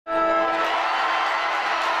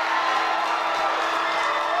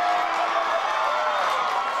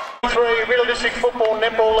Riddle District Football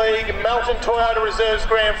Netball League Melton Toyota Reserves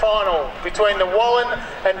Grand Final between the Wallan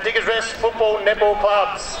and Diggers Rest Football Netball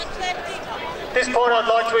Clubs. At this point I'd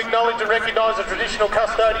like to acknowledge and recognise the traditional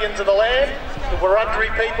custodians of the land, the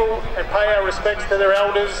Wurundjeri people, and pay our respects to their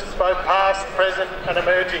elders, both past, present and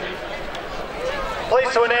emerging.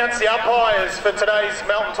 Pleased to announce the umpires for today's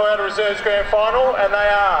Melton Toyota Reserves Grand Final, and they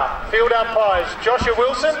are field umpires Joshua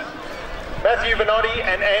Wilson, Matthew Benotti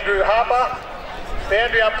and Andrew Harper.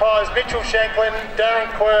 Boundary umpires Mitchell Shanklin, Darren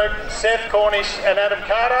Quirk, Seth Cornish and Adam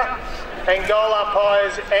Carter, and goal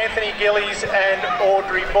umpires Anthony Gillies and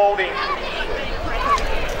Audrey Balding.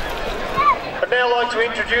 I'd now like to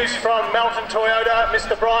introduce from Melton Toyota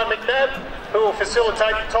Mr Brian McNabb, who will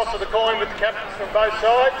facilitate the toss of the coin with the captains from both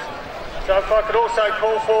sides. So if I could also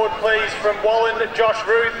call forward please from Wallan, Josh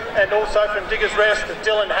Ruth, and also from Diggers Rest,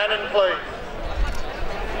 Dylan Hannon please.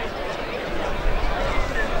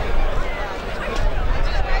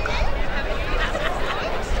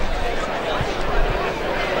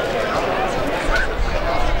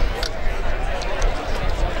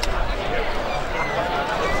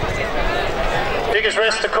 Diggers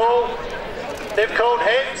Rest to call. They've called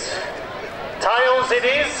heads. Tails it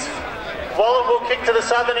is. Wallan will kick to the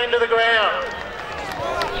southern end of the ground.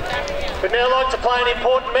 We'd now like to play an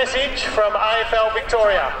important message from AFL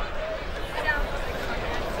Victoria.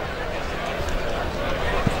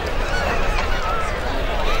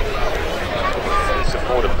 The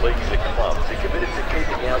support of leagues and clubs are committed to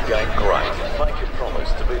keeping our game great. Make a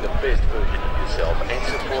promise to be the best version of yourself and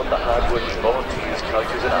support the hard-working volunteers,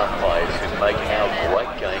 coaches and umpires who make our great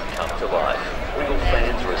game come to life. Will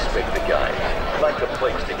fans respect the game? Make a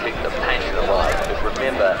pledge to keep the passion alive, but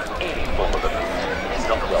remember, any form of abuse is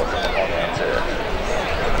not welcome on our turf.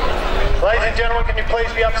 Ladies and gentlemen, can you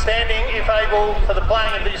please be upstanding, if able, for the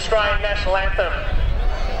playing of the Australian National Anthem.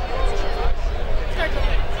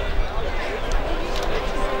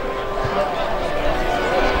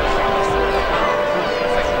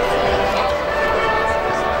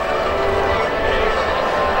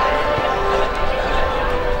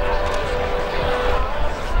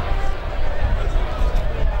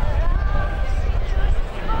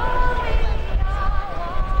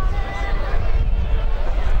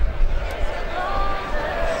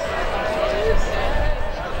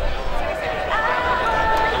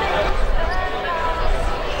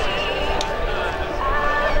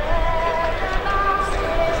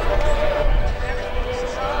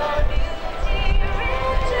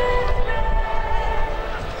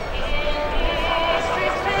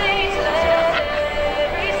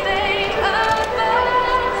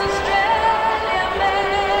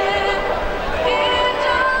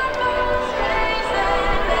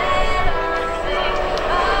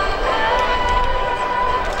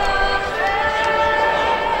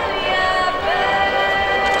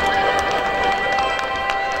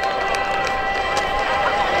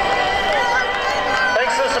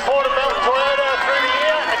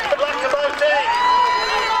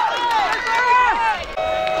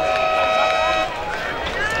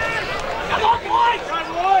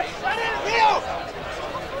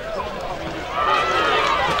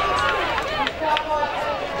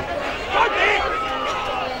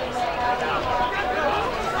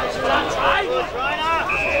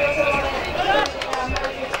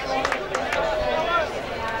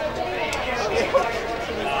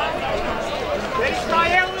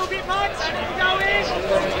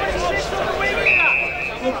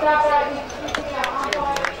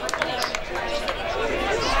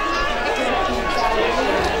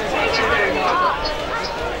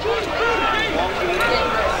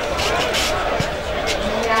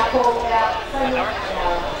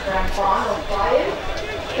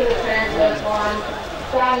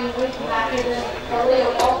 Starting with Mackinnon,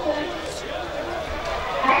 Aaliyah Walton,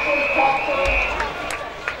 Ashley Coxon,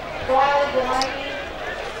 Riley Delaney,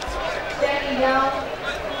 Danny Young,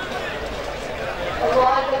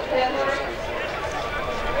 Elijah Pepper,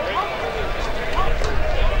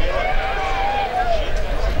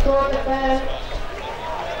 Georgia Bennett,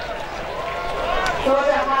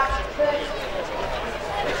 Georgia Hutchinson,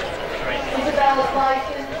 Isabella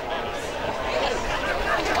Clayton,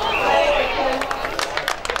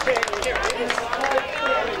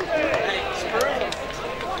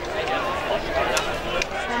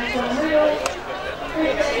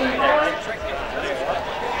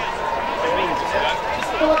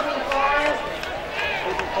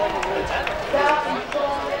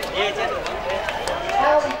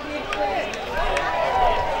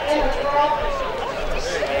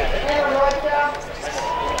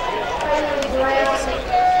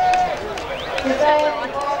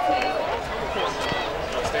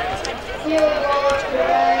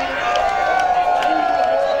 Wallan,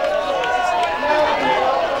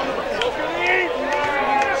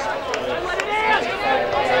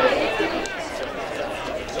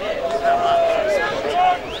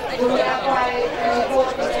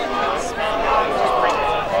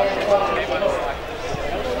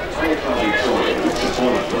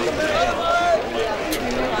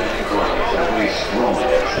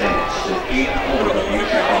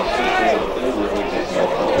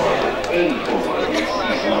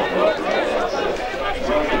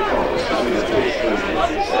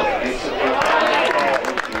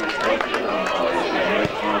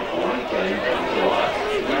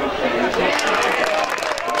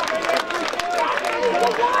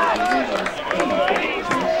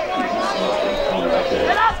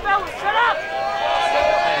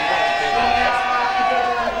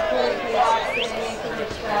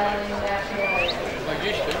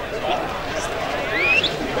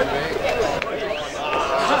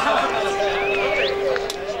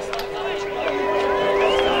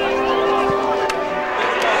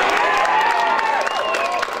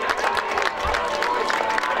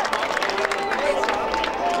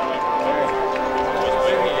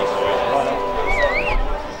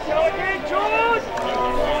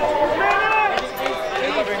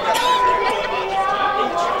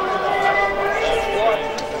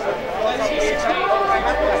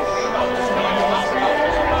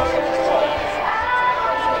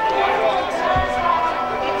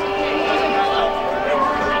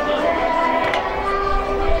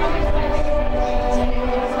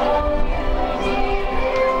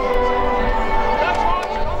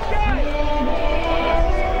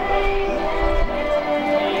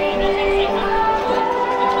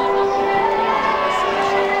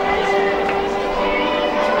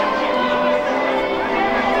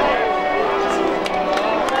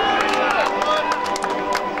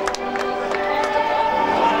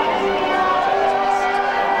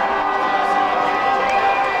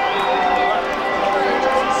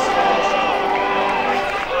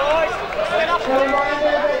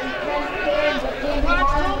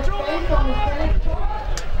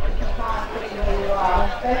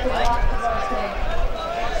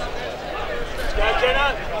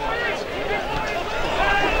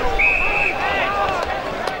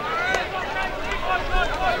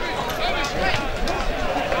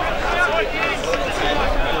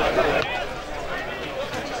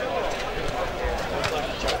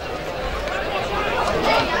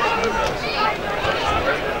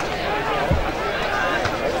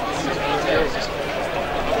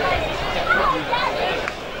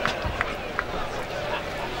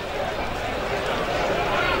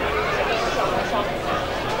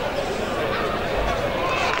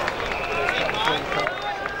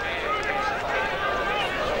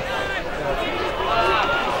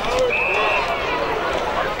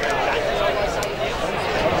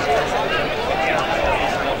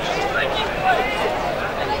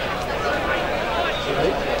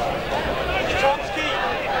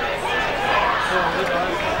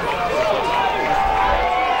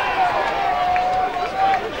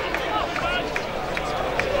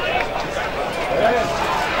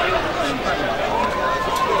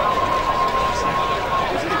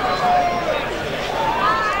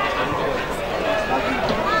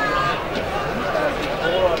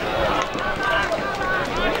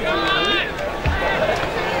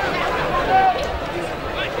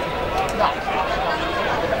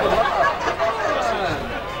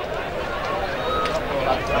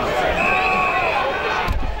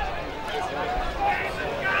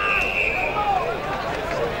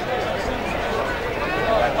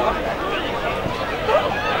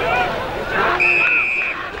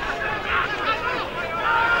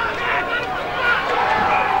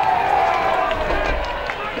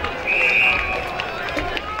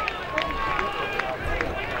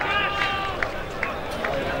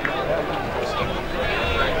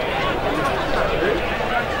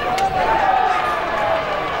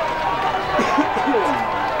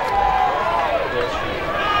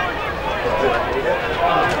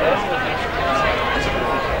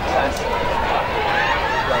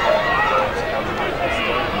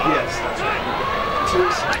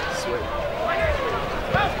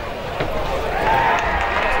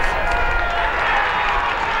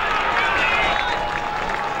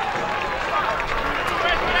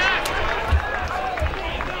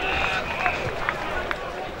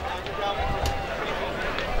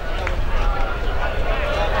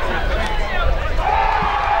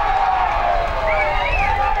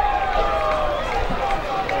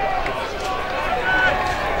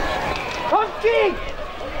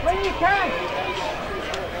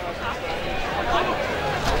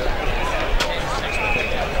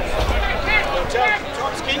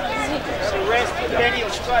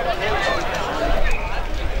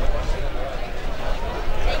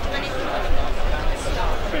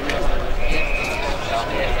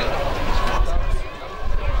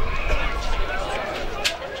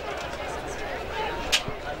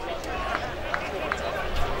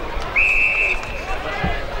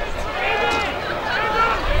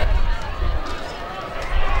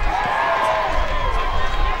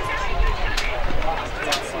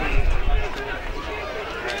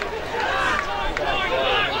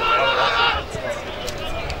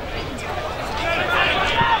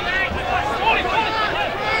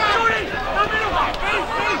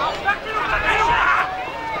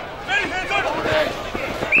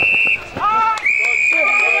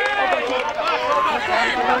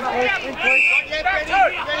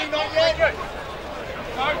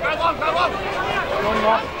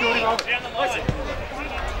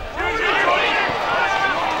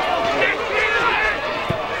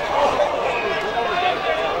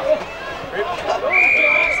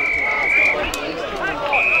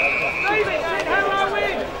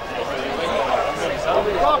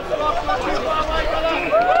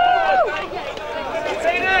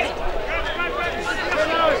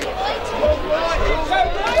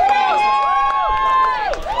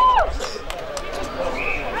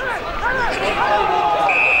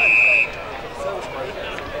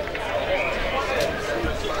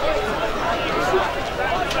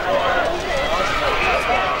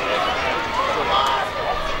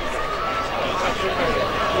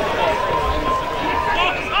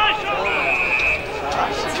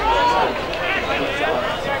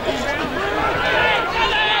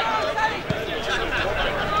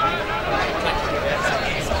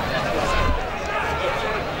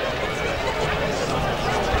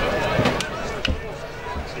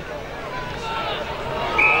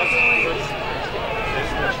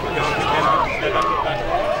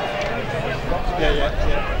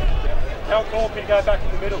 Tell Corby to go back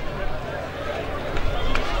in the middle.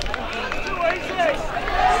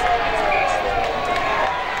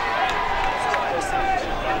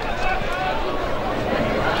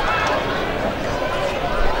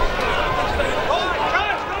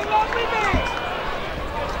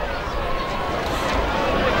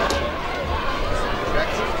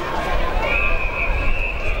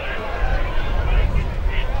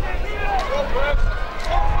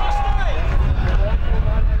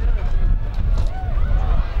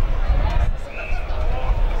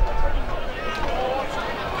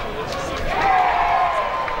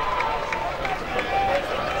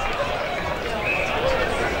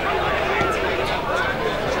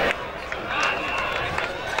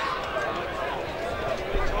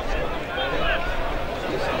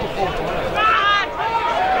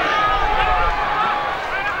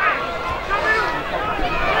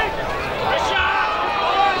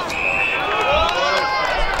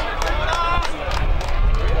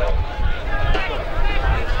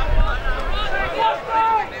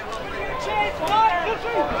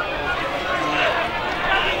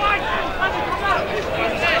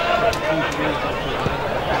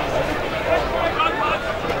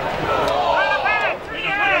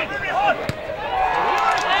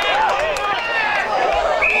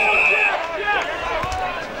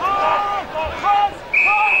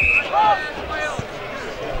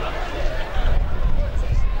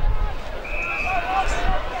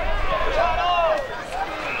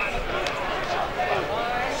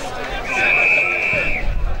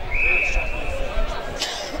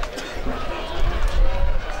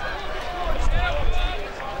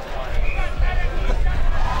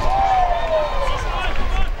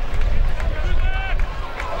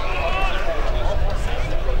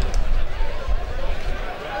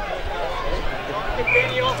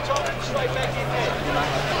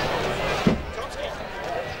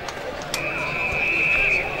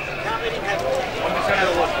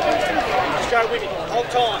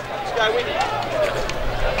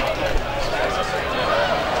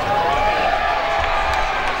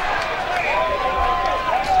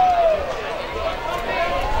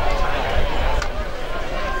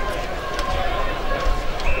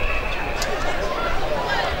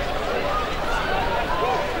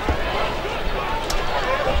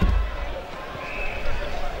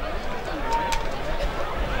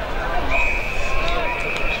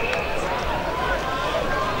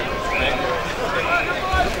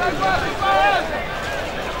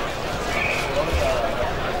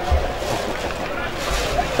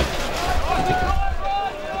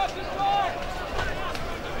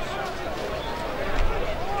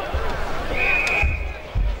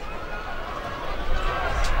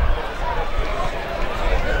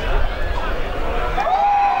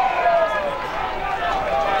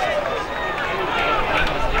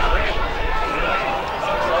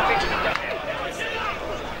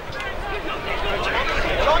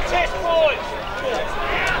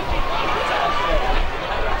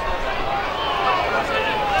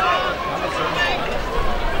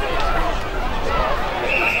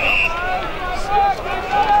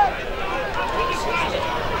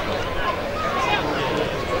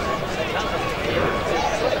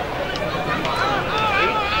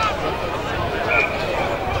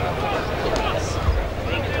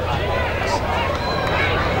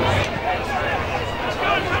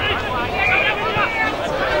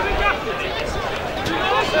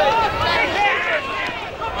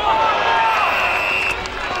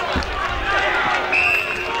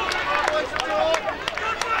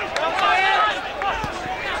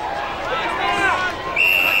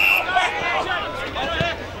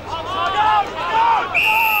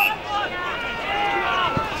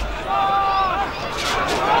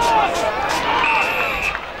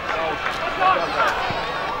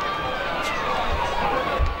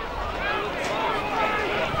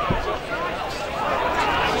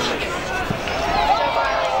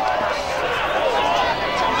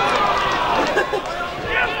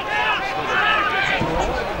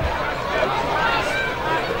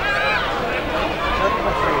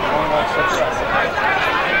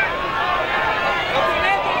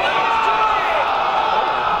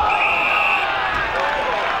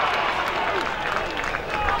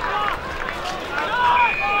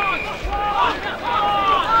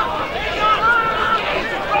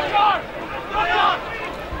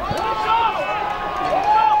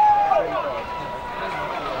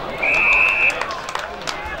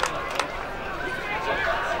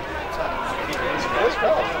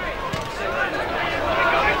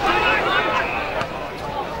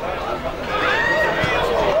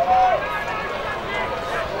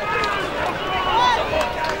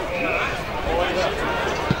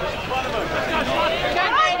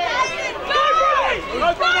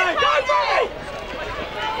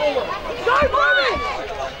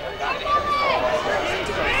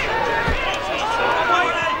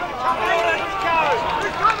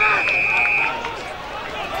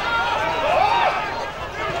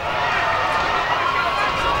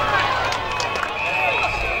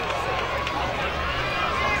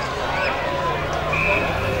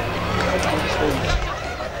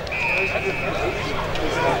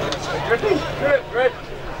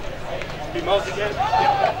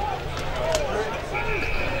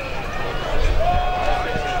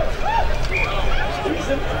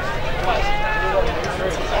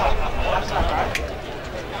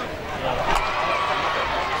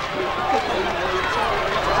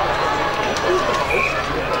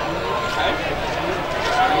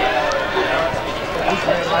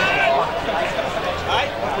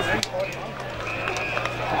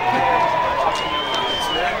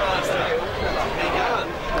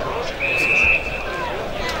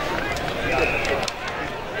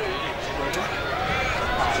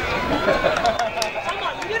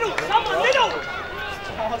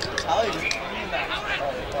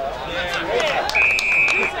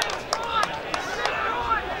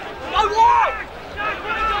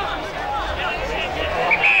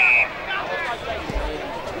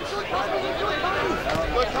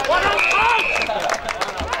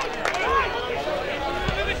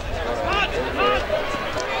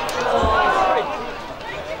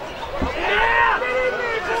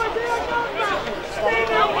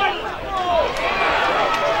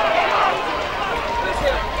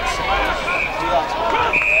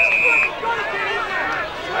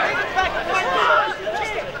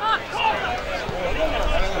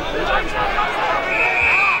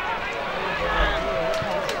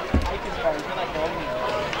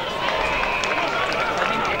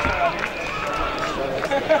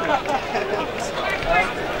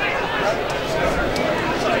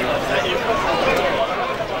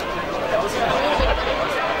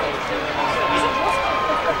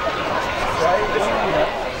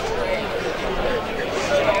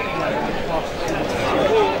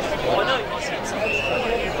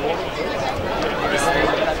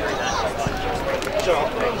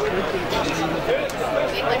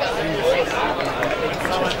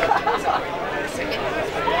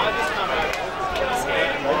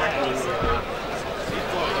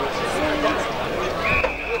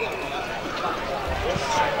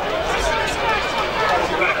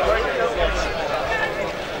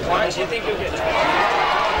 Actually, I think you'll get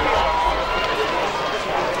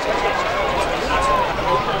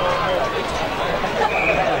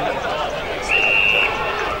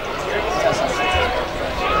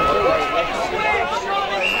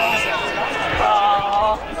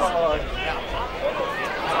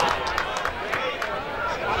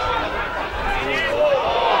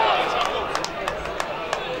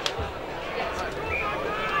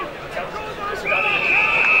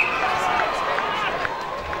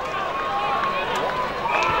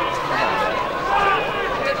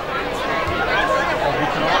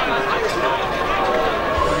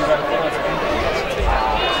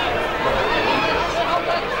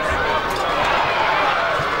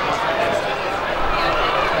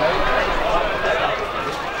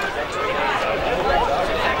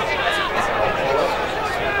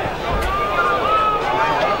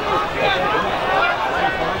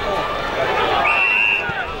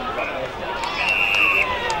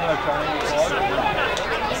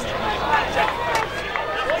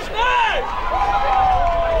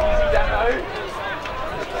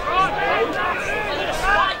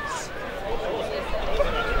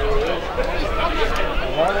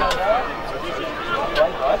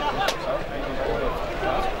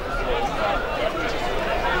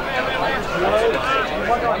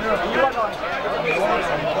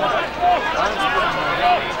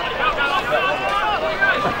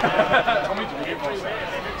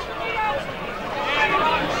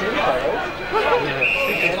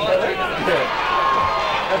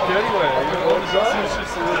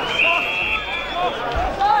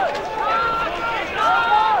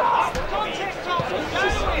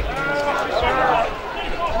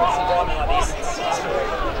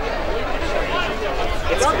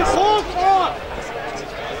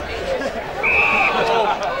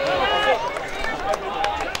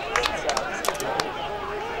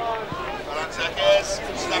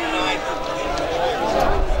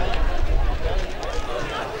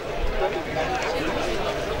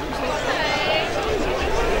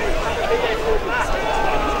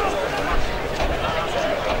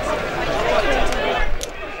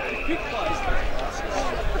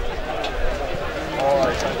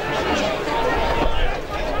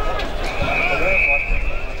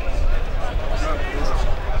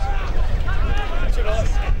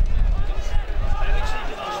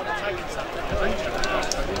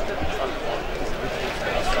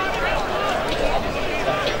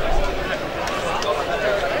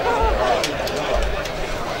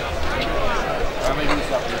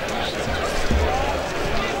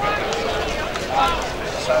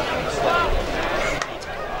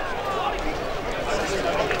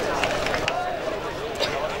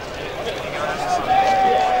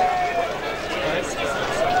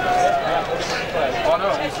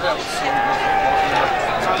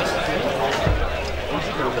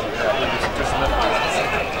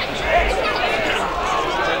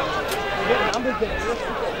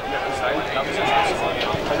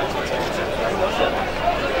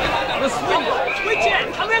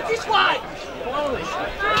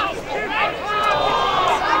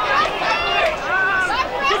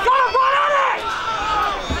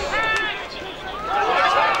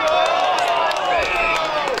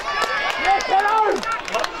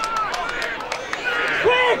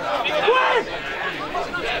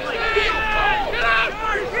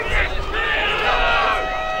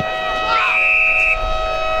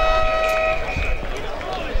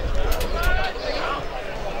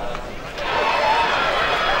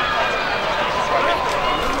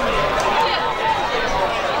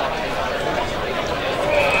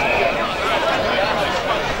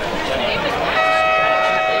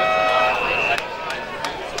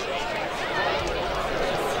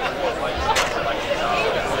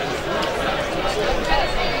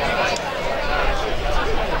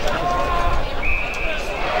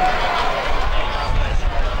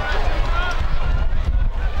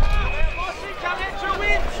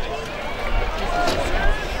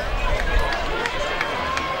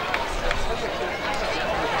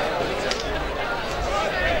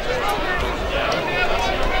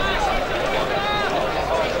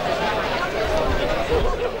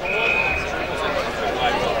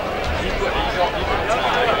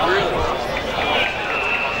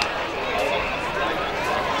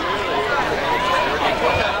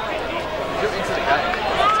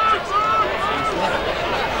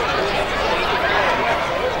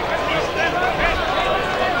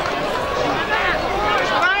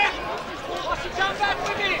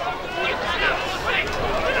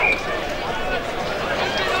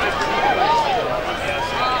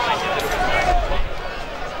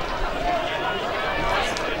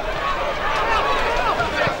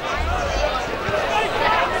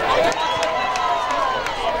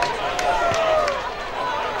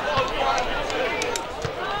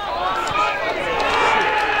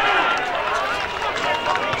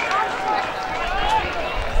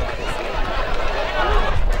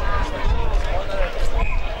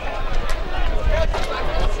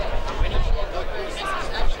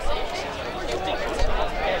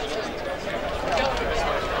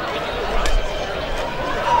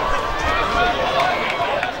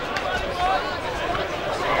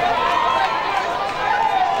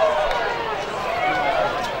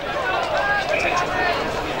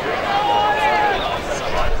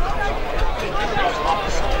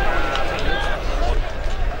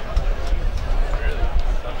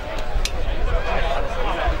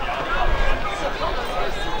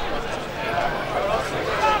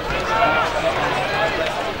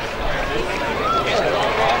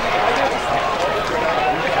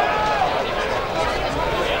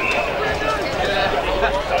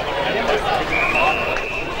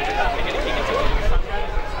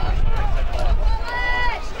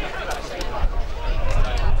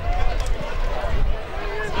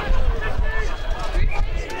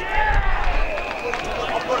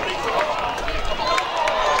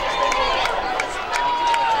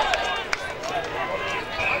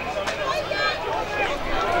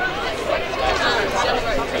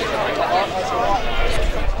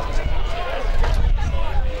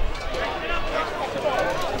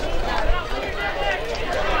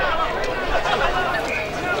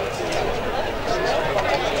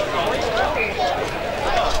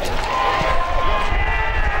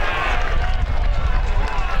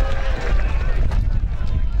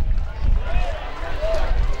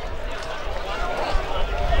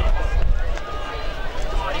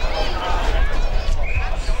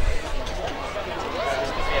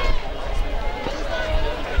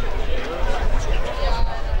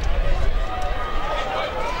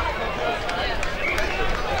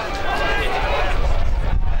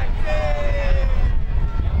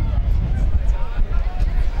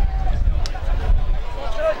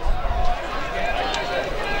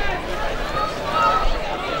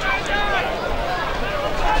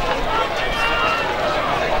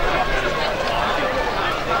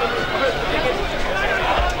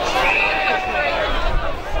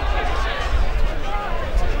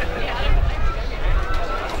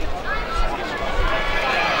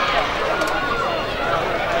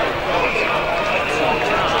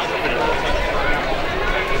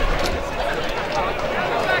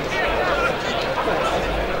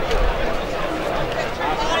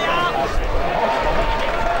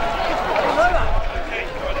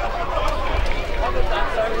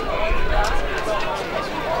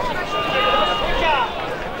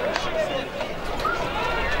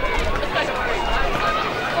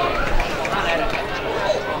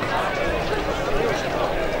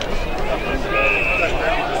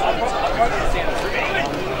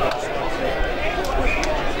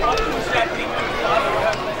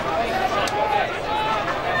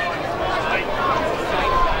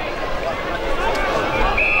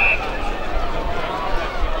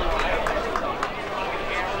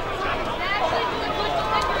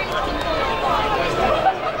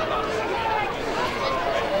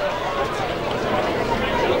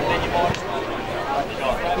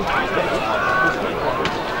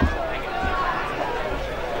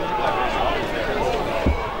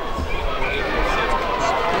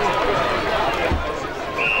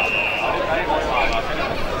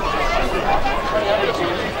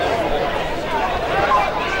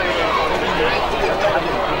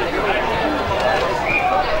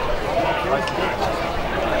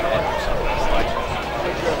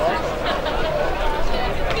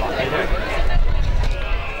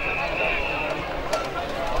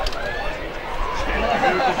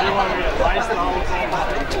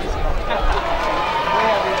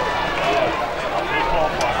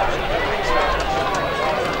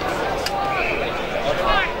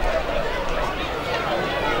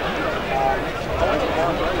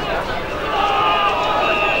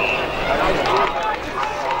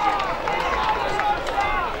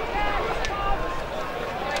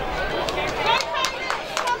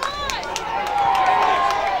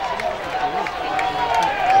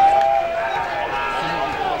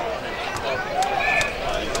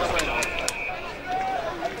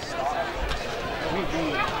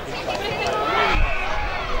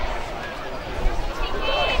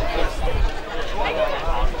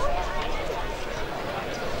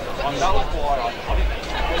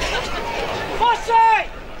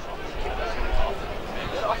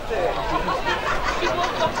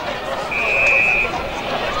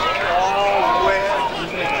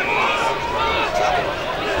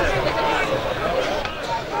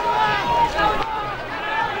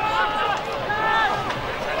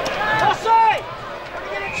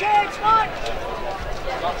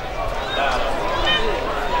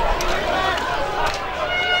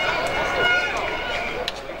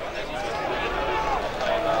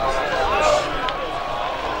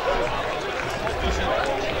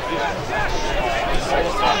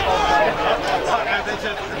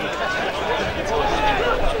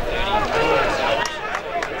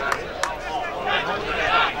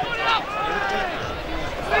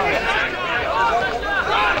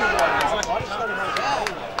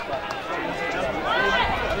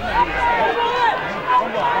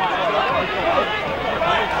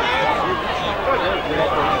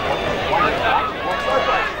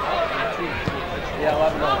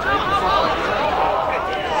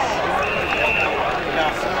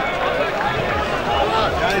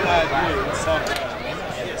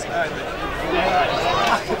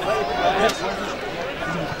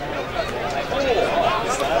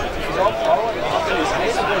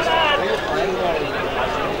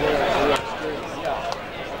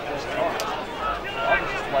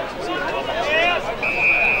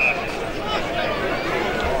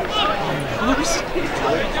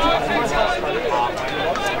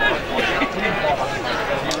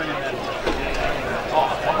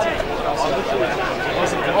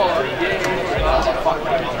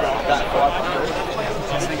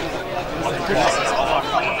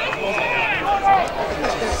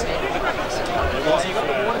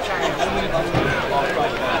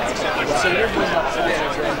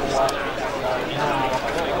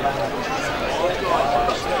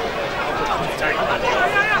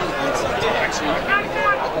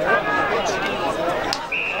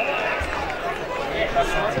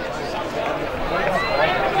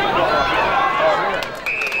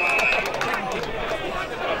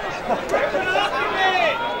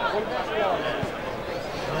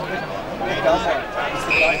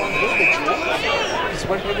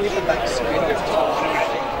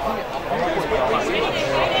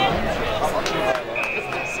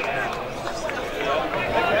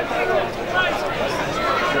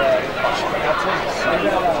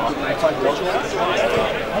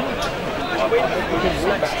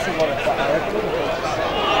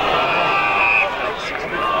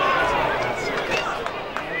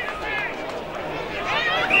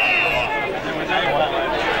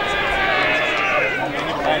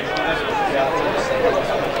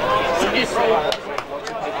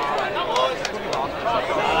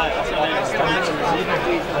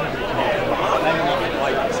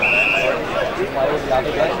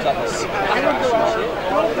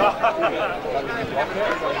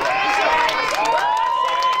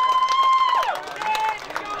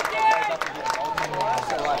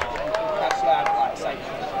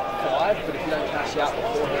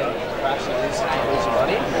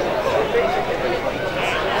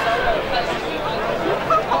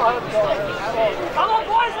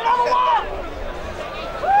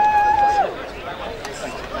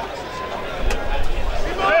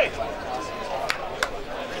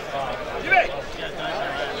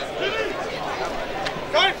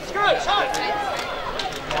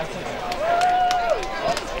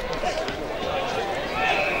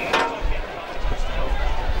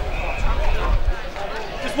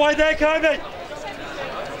Wait there, Kobe!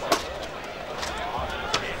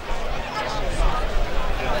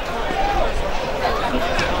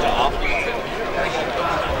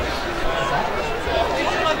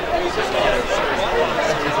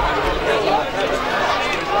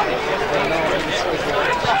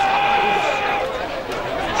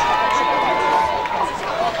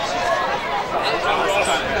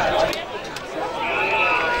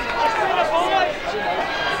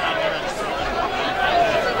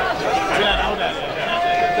 Yeah.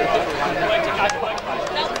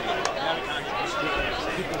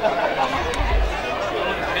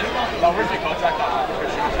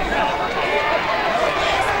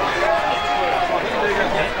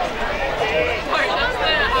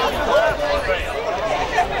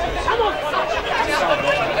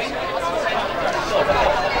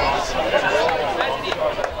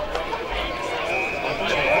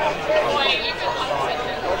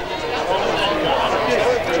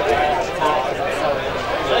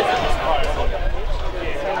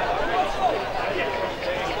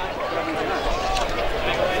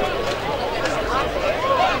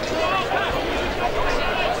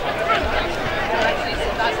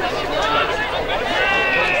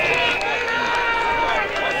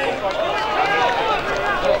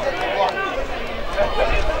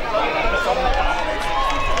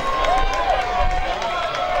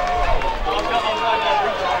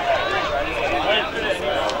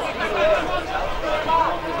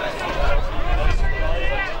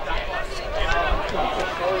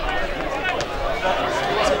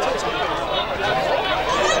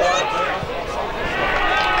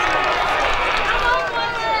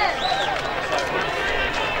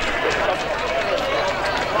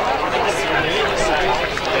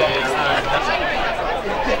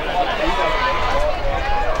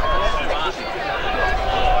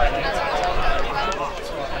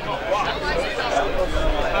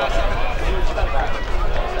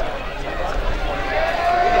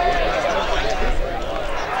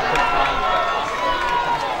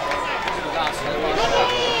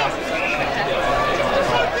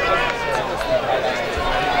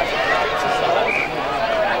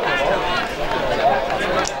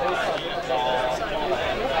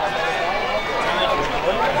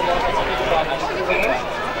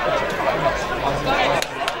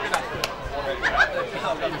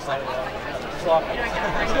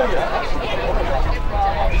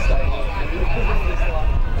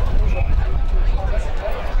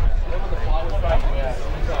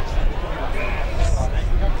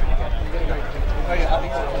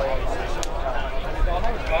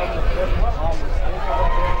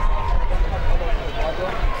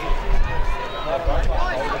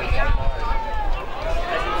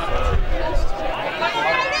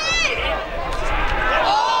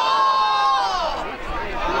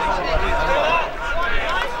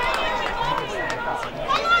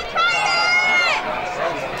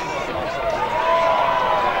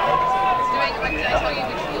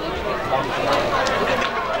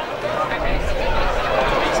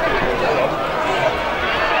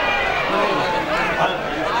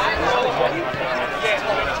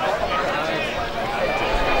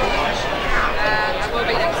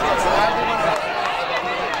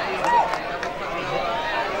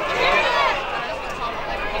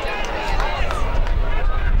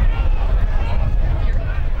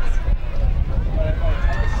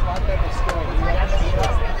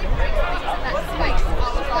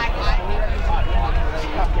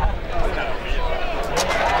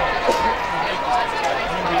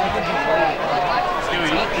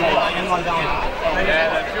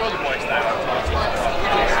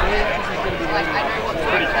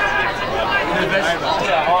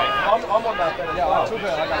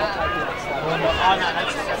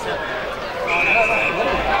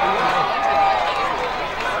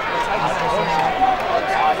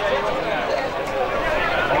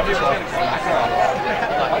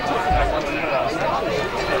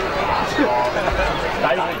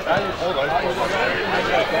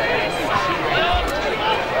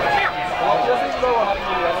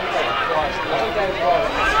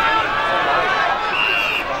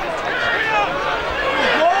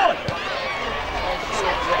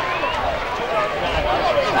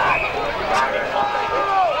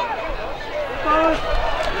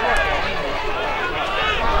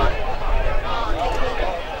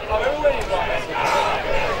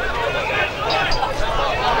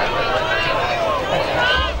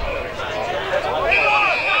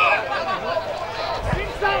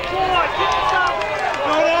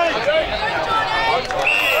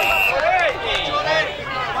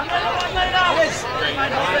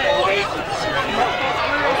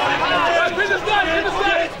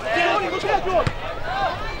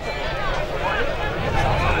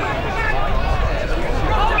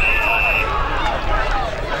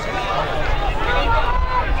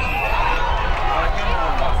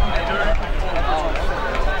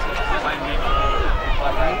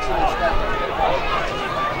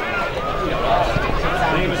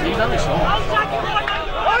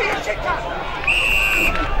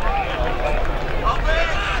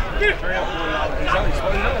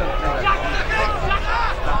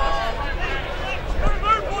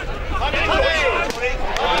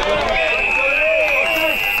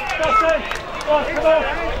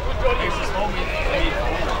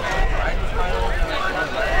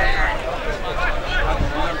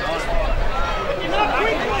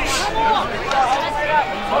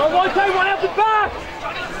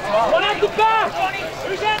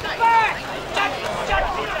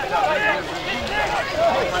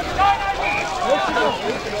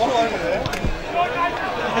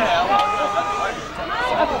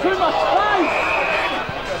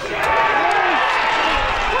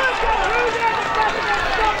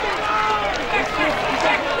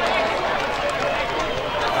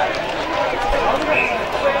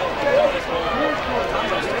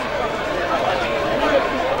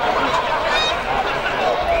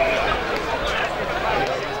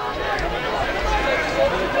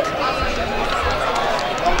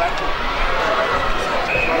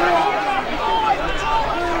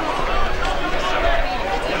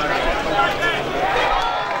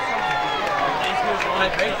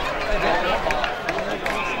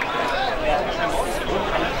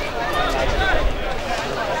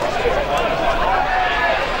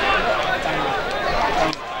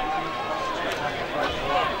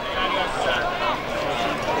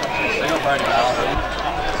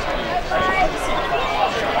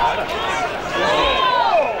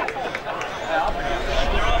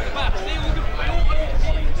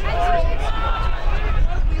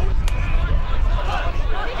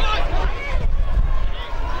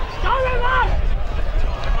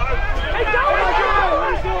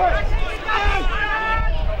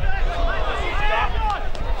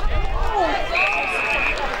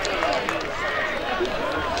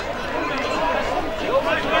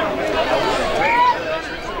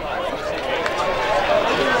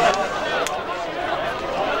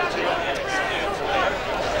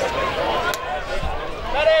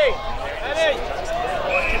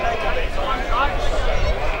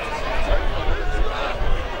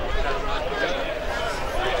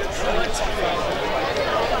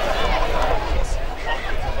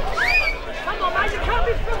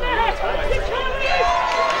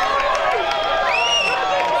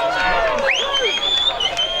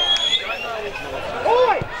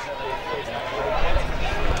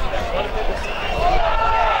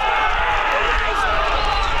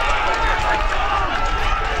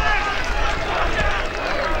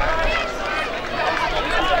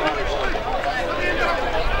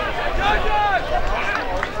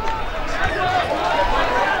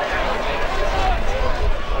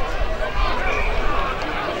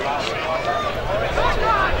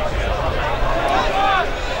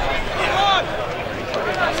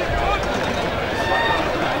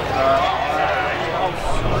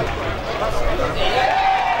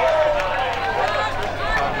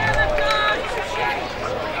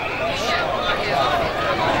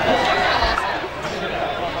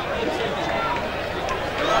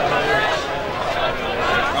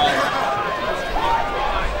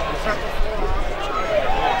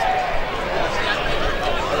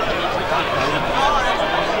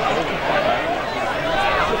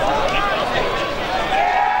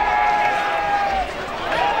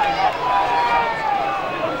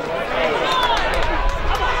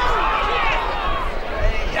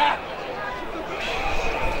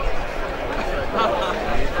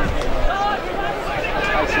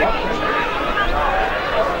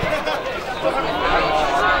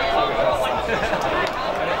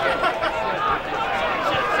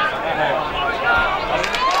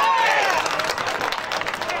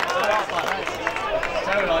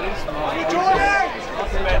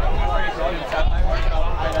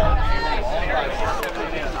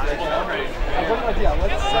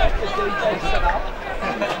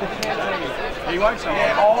 He won't show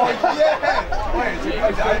up. Oh, yeah! Wait, is it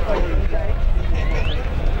yes,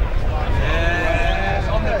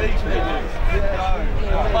 on the beach with you.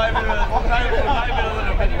 Yeah. Play with a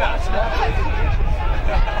little bit yes.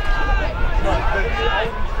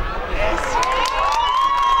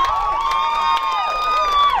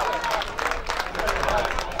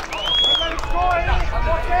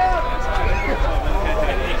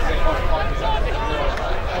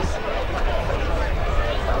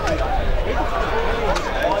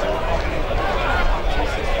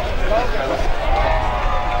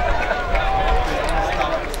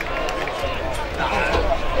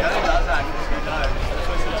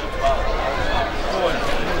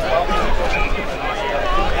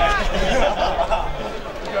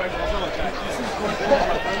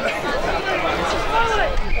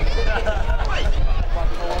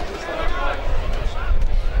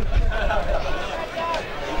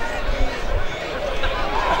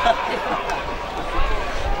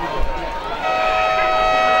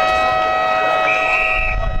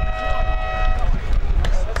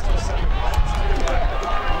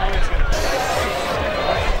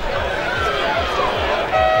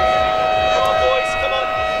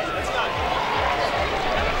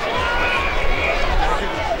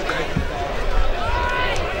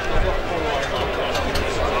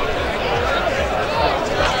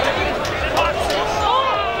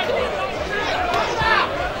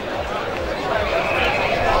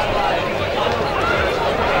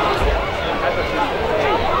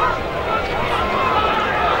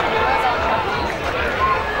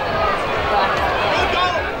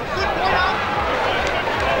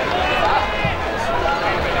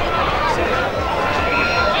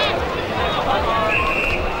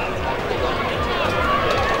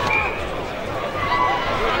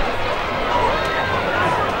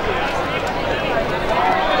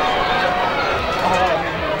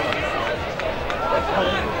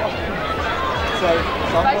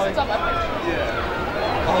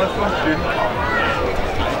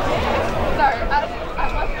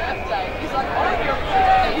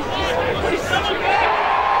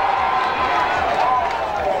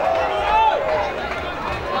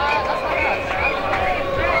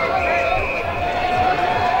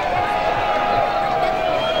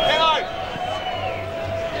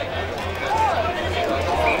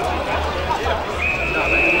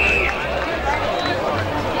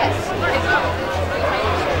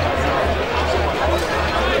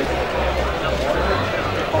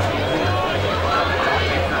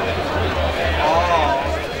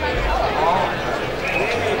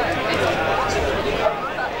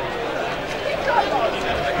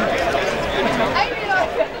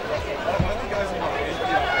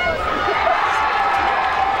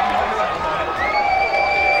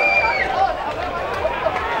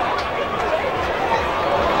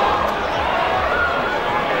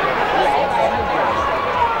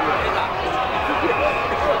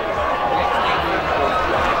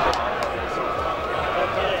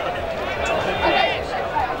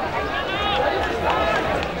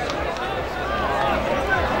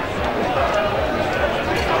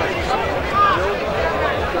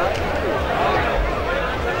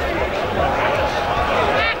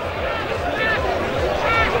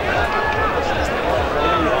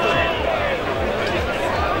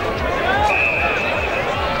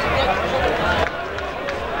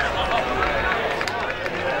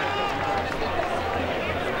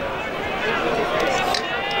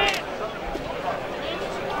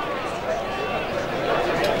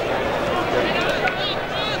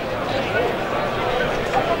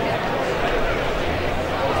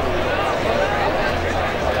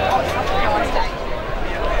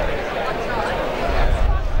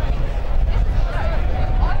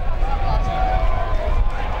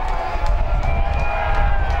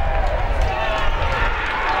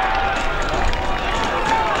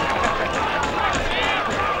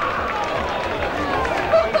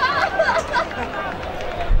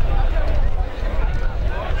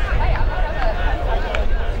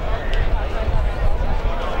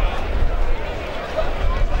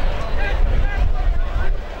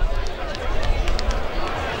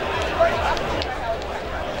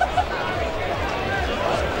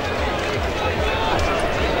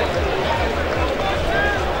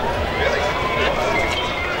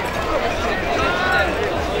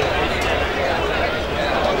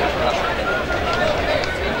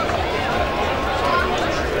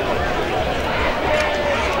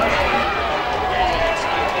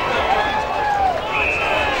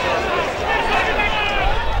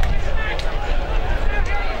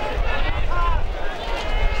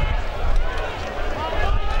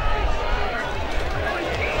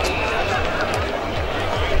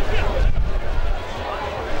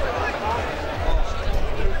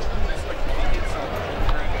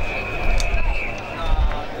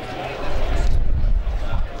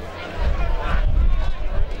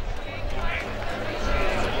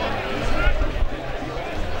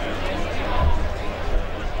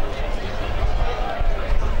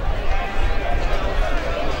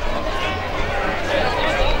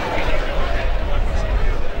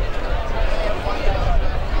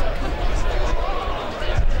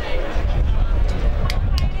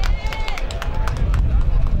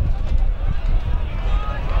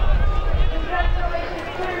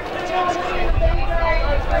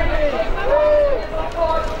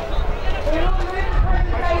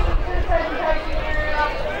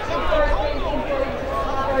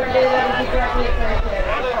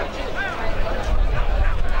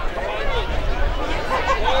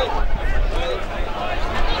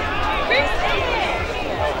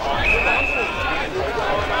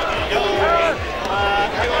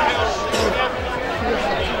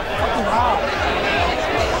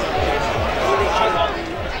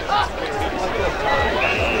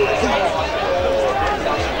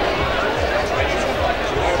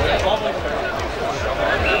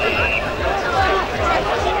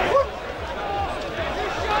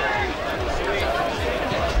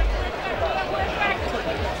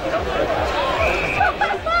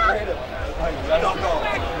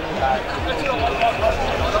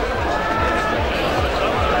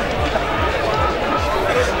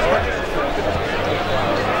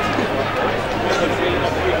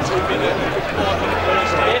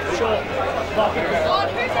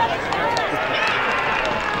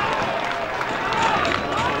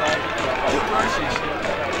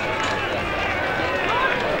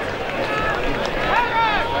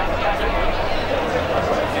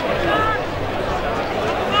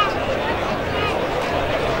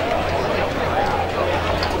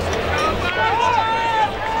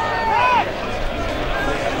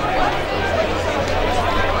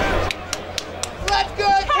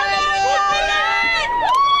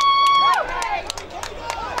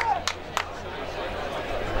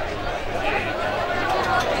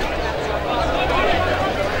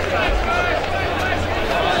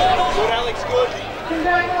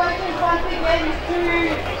 to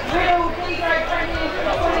Riddle D-Grade Premiers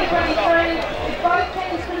for 2023. If both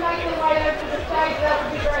teams can make their way over to the stage, that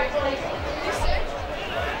would be great, please.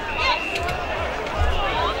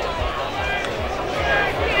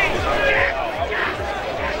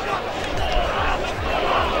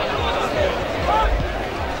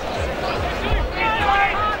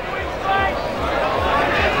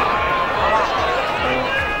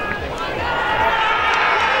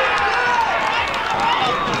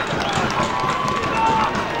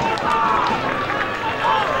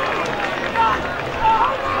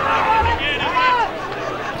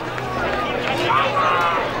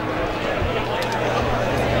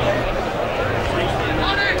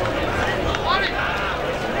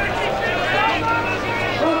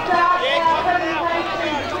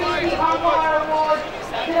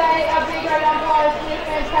 Today, our big red umpires did a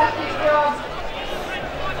fantastic job.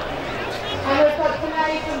 And we've got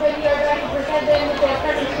Tanay from Video back to present them with their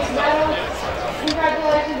premiership medals.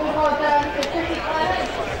 Congratulations and well done to Chrissy Clement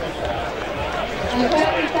and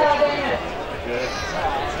Kirsten Saladino.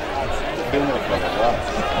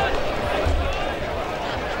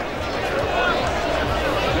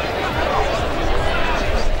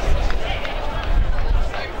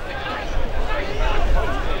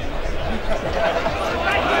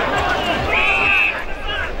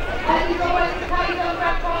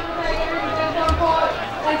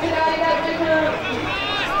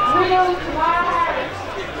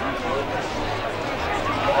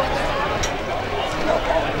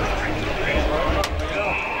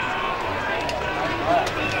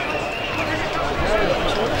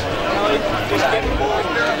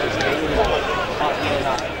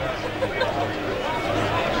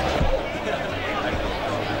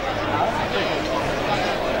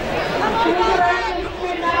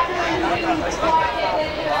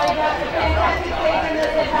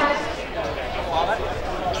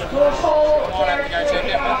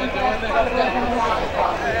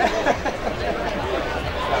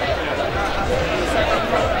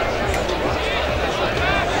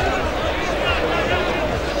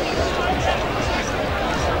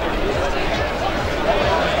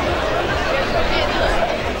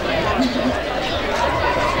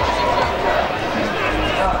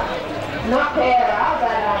 Not fair,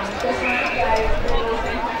 but just want to say it's really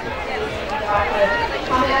fantastic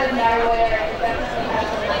come out of nowhere and definitely has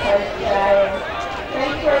on the coast today.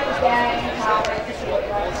 Thanks for the game and can't wait to see what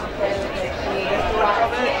goes on next year.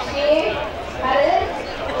 Next year, that is.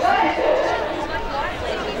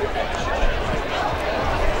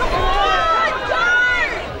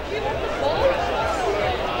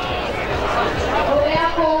 We'll now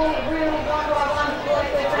call Real 1x1 to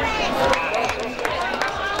select their friendship.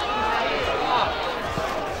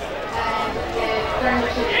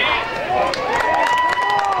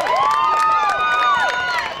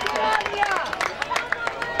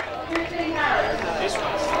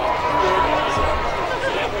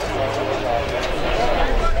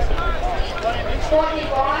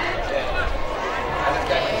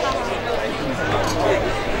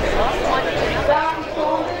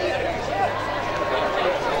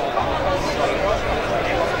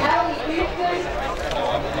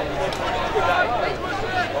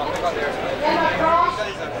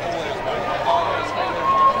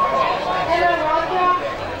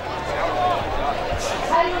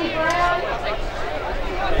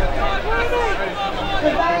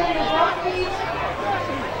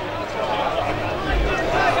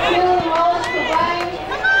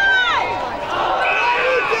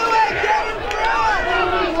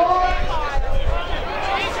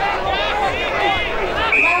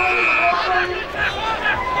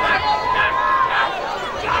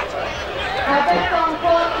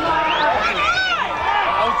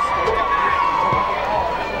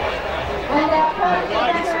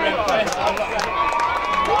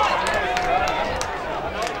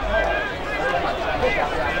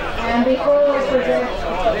 And before we present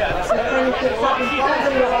the friendship cup in front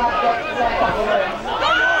of you, I'll get to say a couple of words.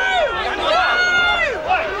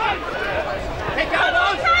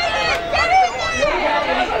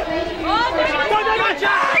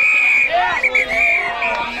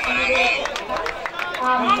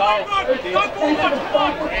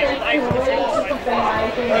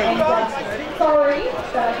 Sorry,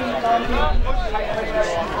 but I think I'm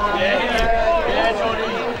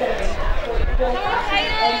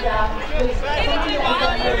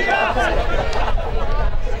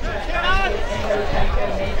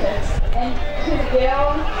and to the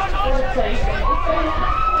girls, what a pleasure.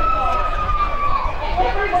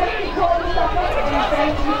 Every week you call me something, and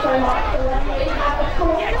thank you so much for letting me have a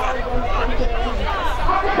cool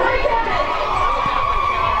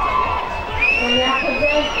We now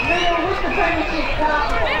present Real with the premiership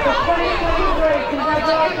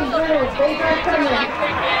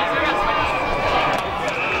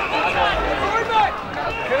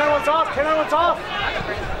off. Keno, it's off.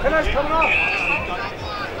 Keno's coming off.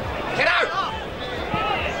 Keno!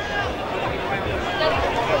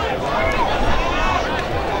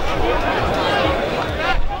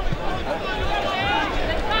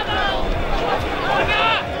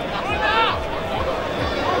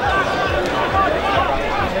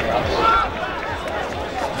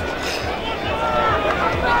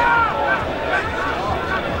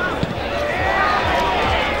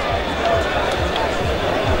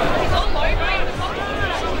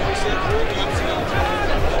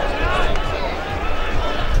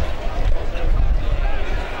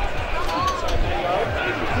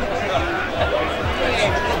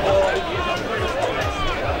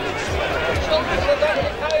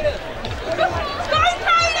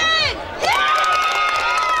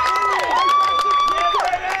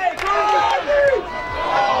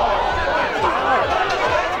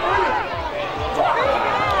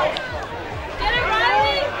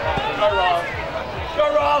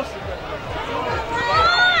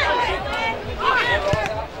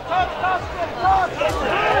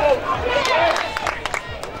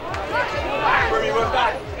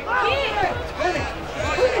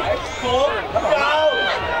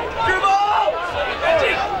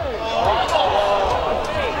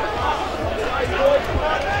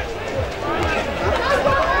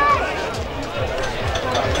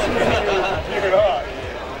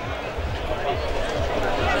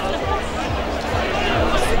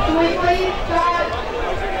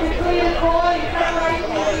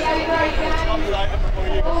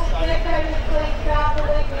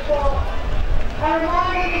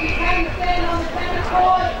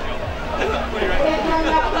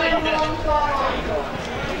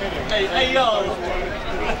 Hey, yo!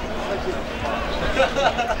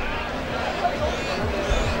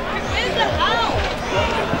 Where's the hell?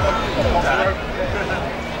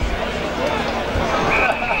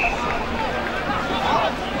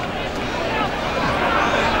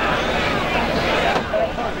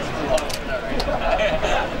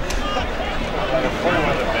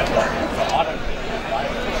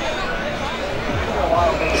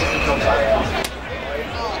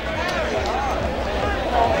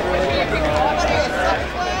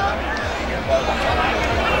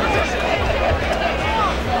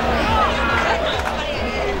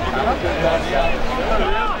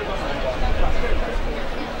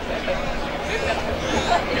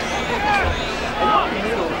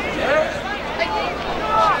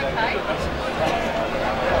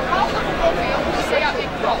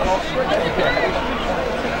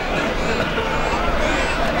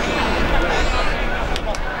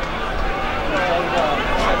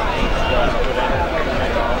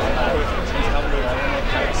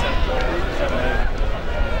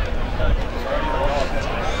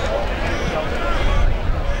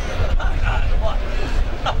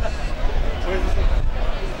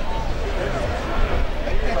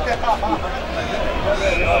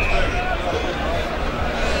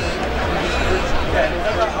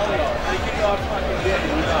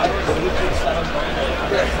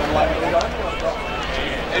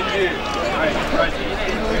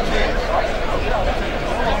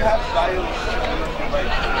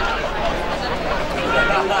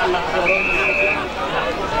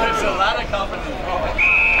 There's a lot of company.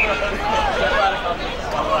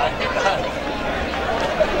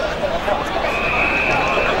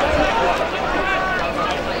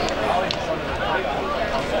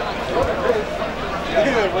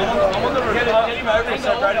 I'm on the get him over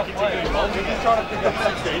so great to continue. He's trying to pick up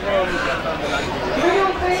 16.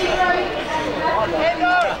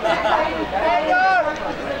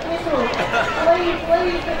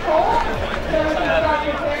 Please the call so we can start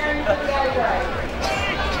preparing for the go break.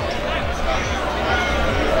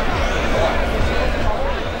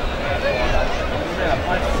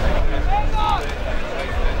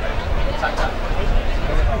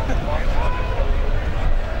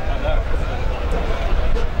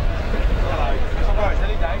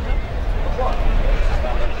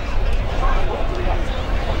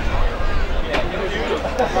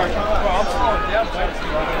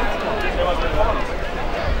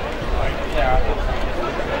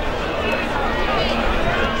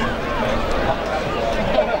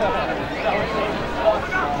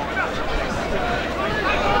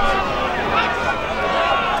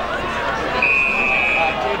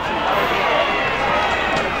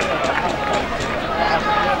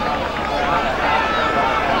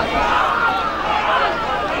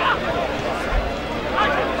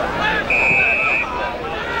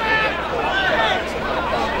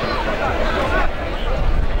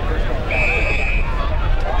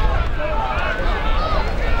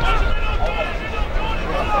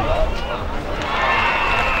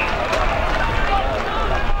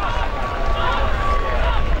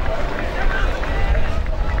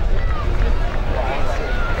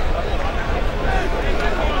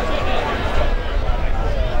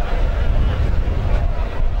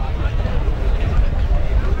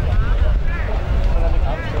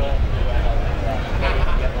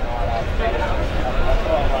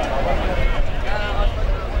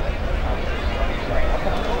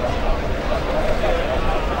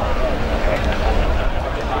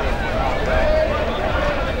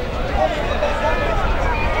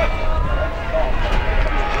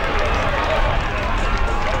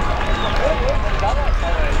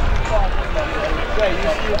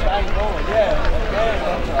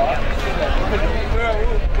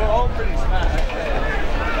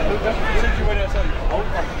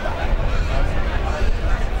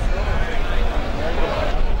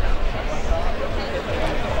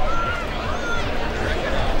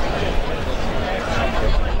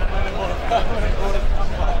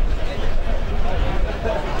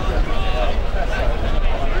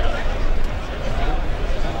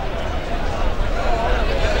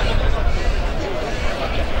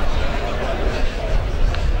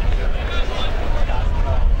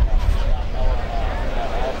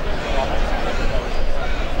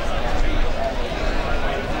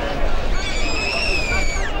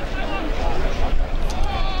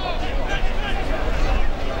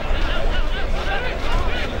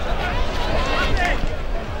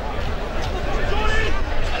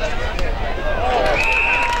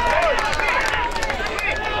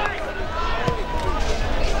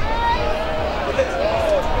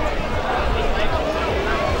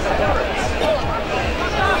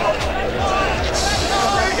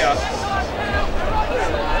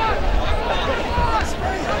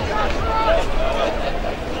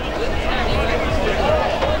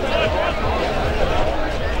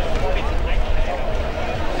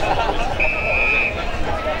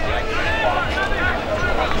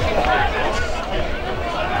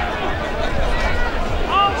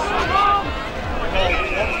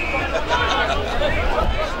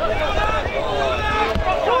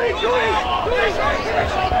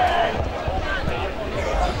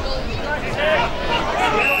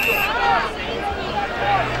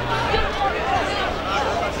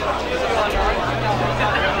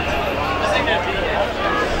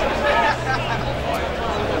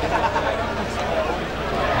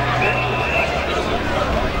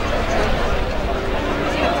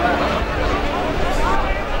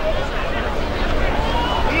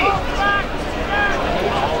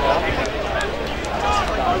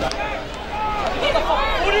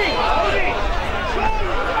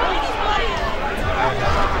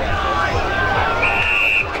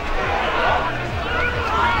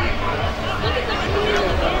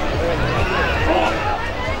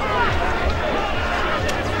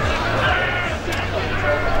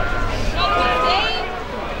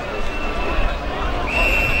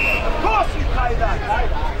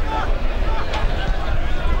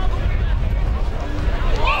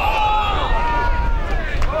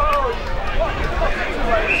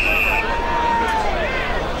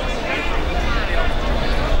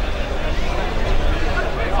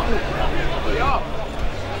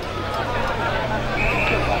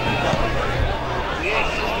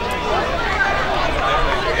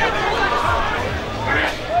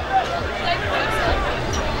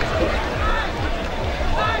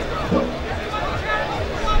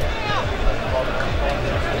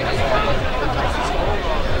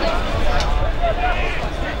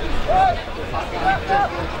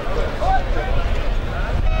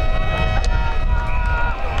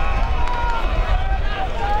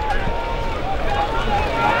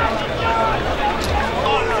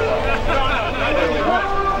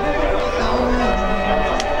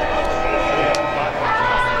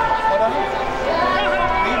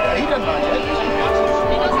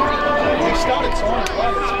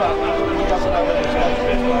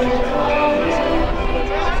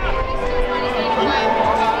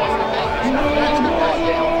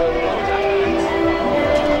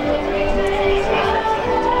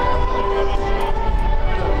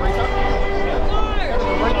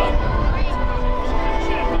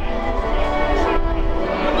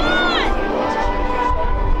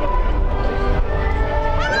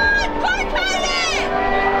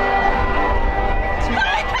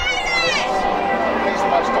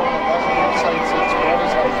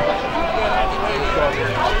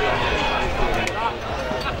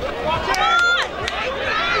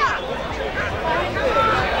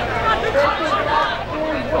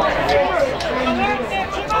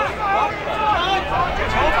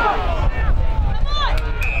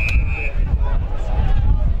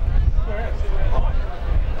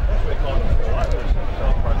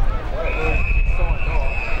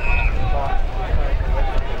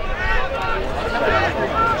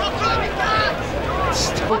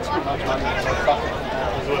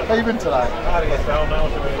 No,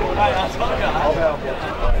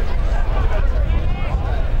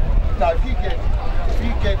 if you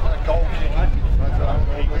get a goal kick,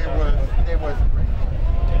 they're worth it.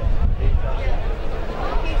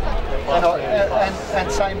 And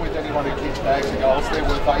same with anyone who kicks bags of goals, they're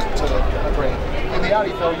worth 8 to a grand. In the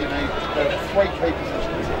RDFNL, you need the 3 key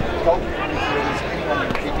positions: goalkeeper, midfielders, anyone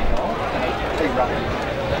who can kick a goal, and a key runner.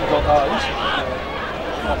 You've got those.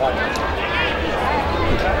 Not waiting.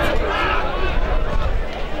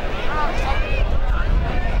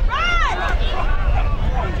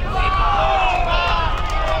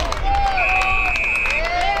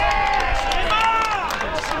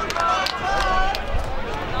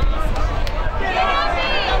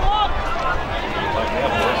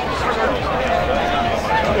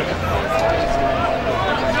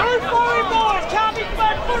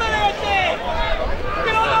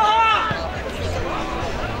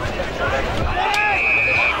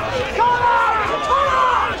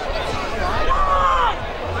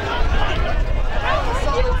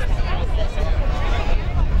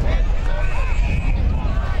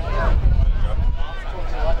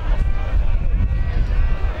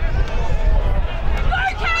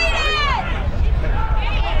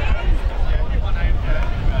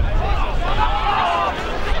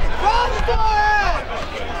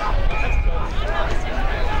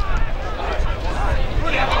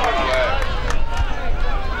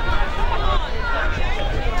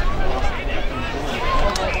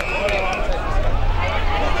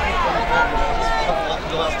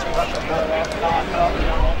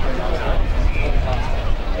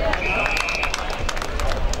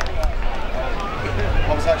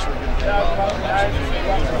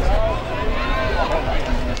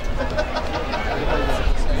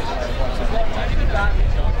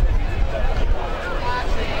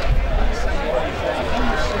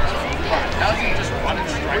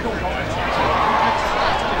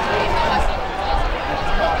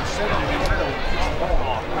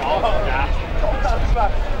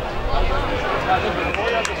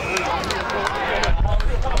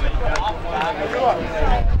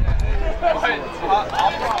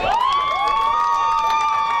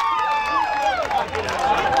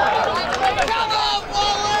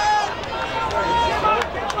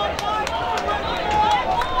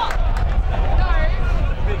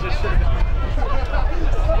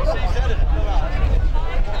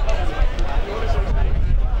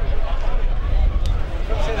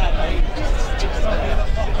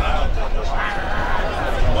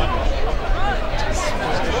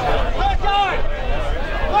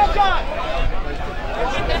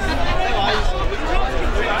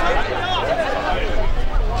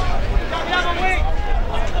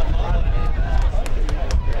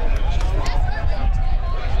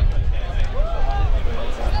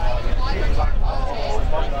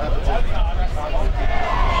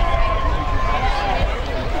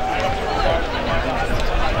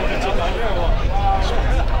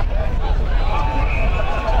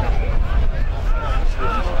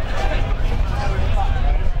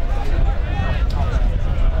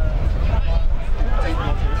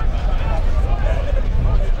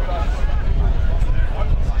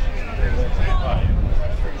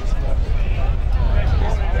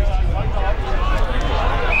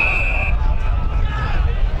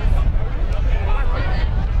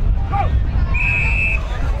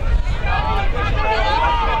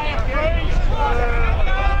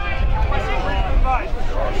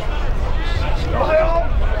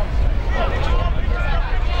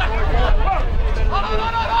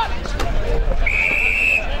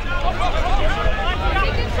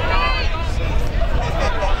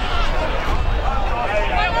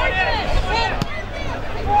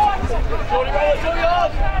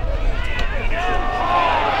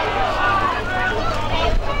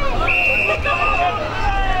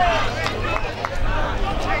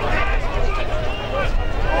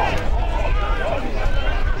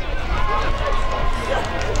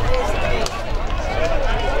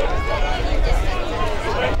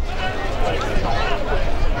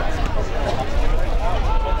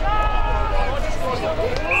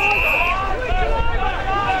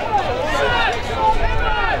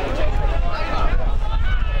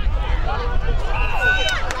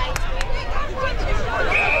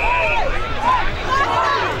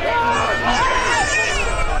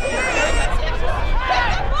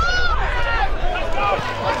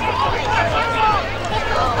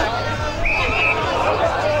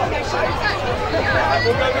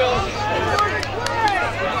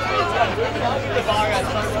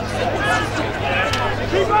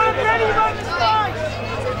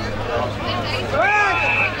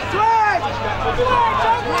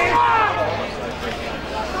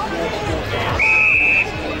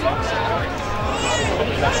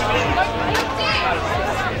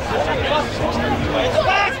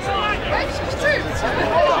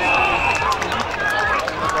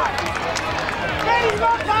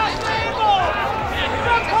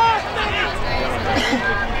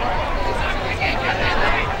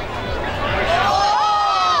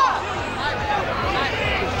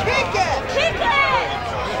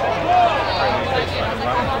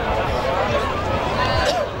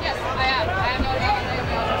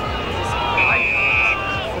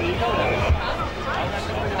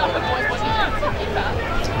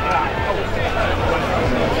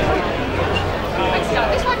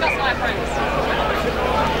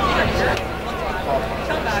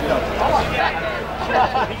 I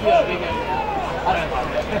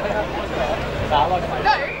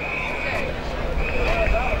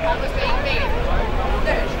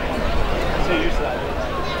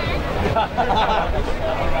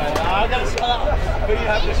gotta shut up, but you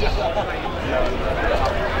have to shut up.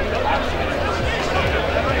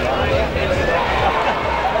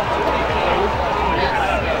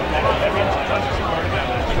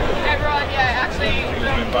 Everyone, yeah, actually,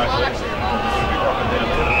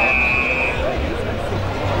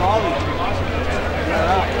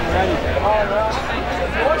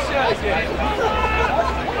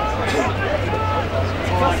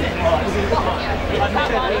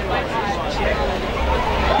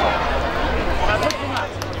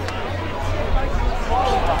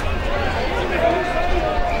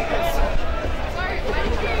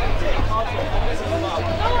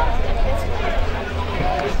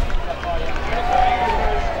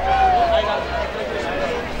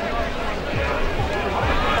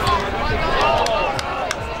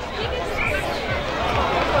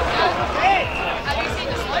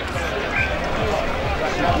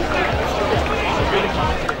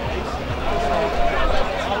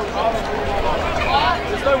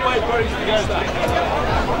 There's no way Brody's to go back.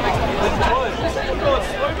 So you're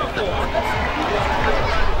not.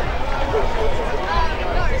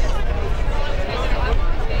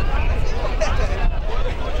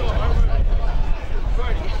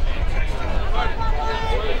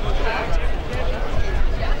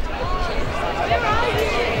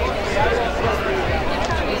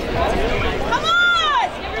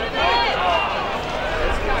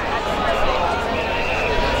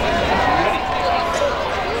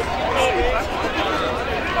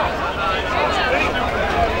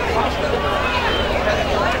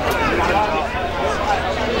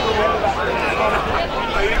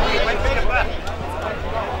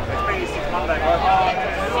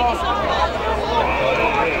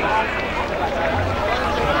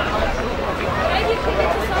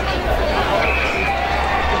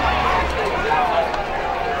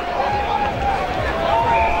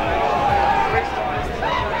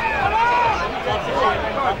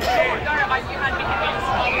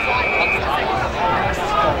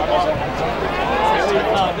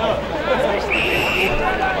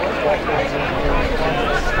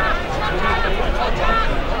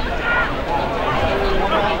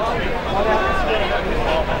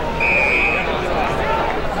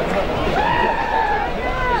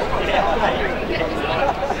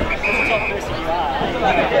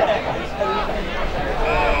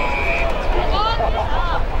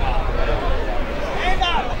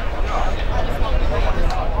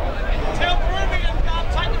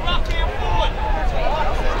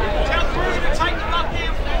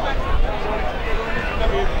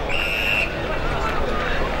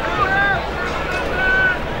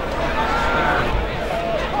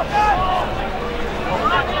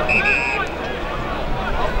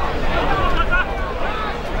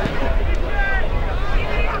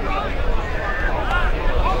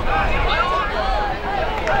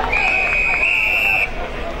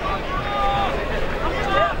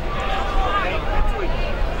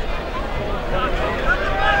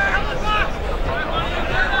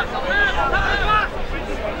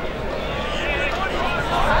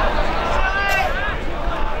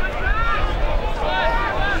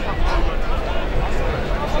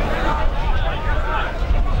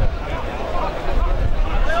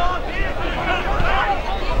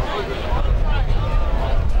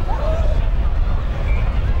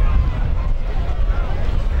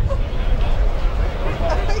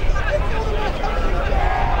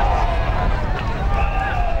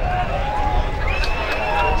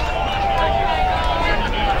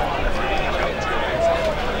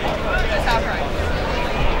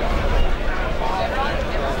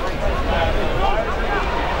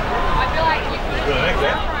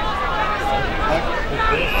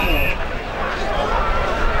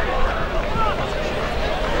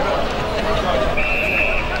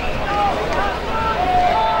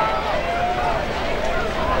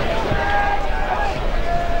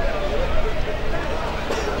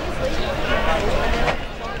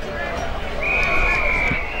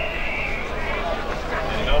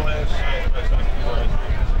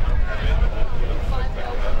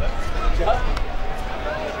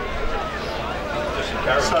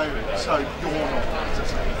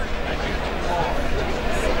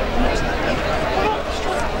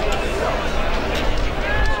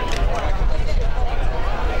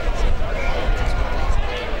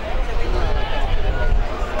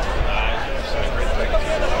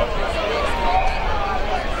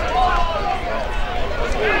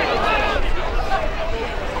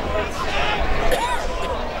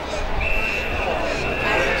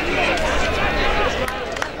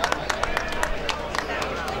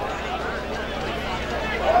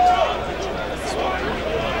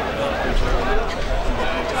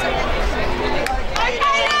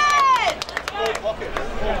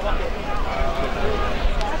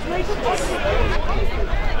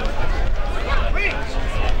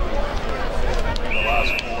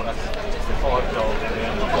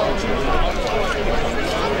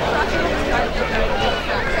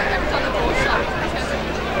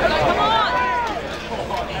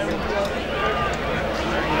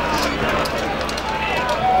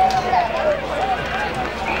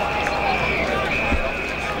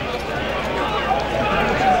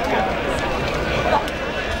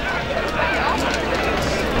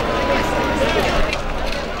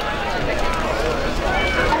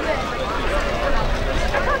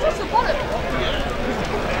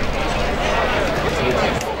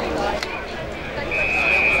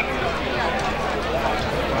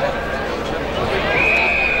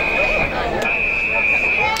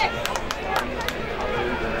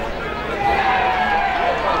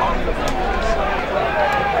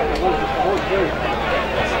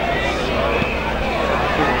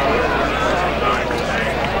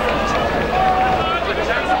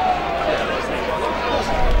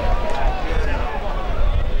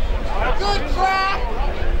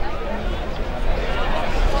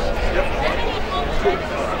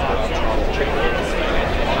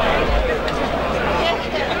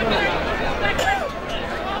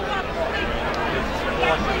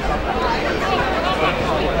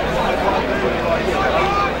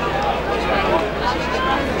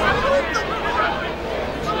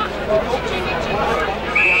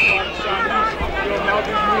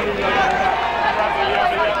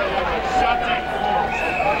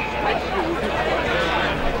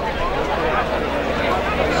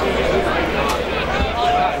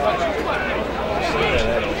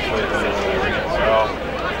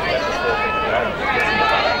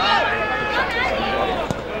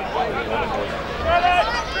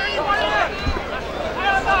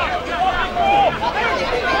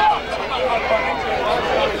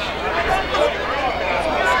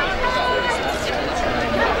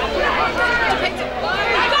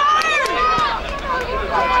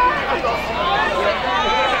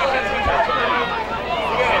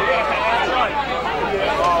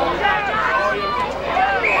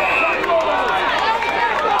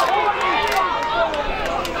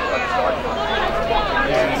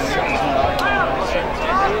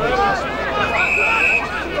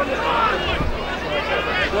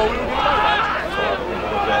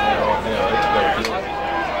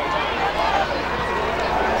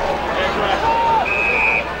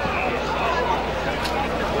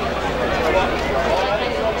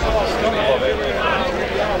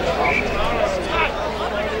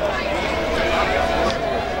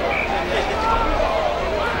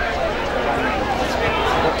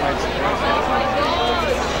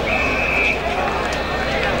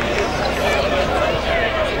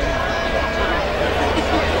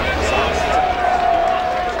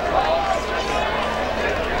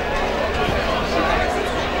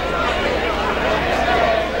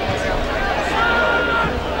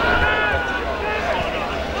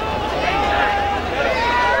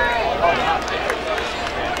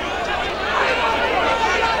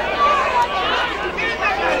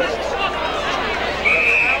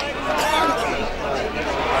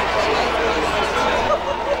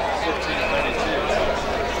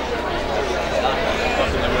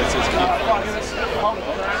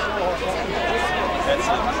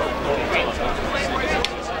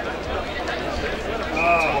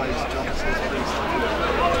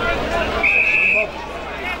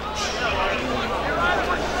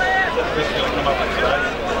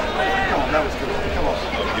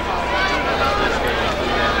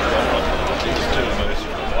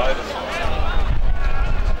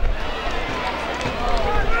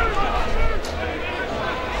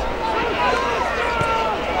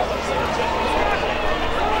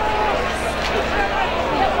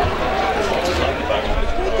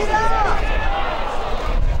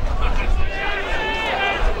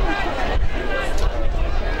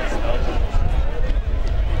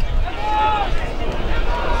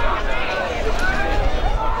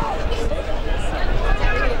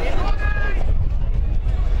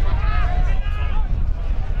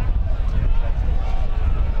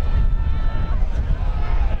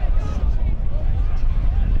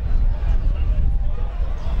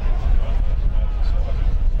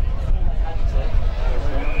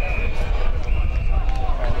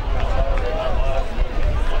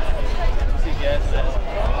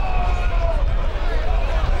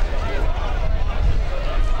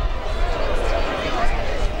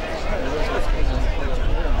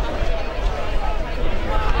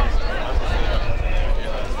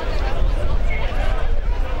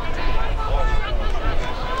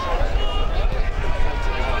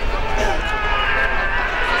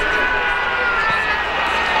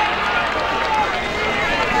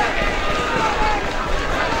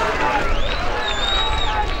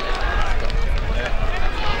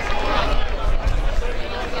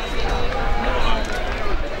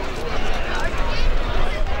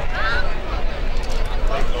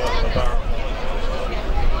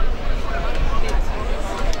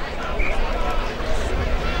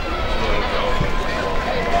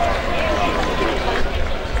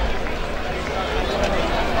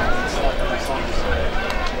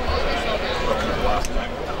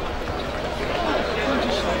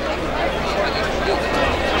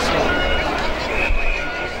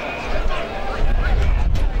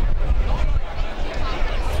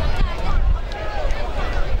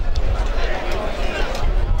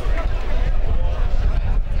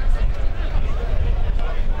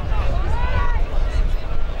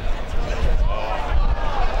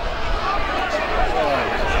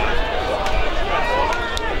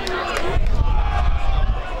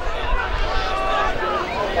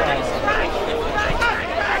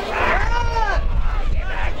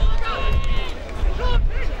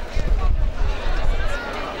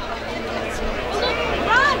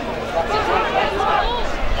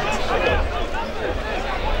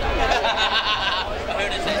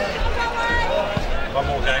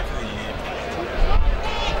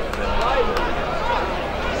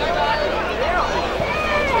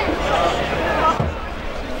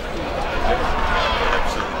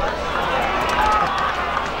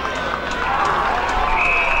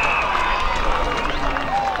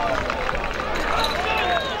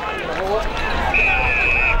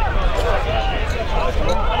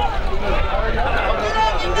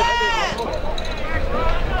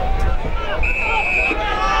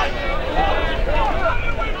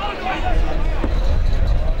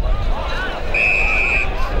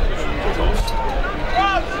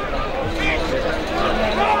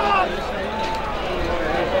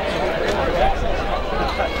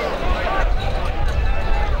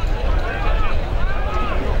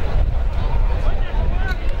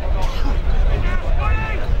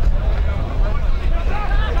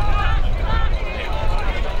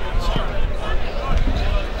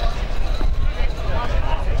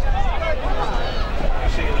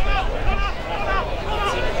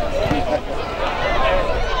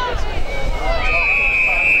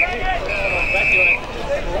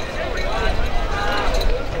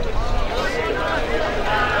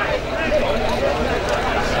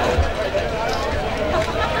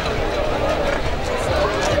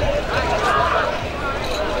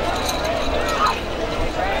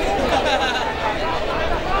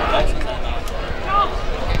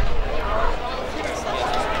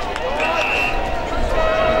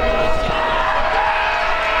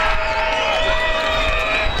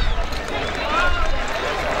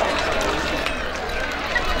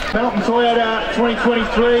 Melton Toyota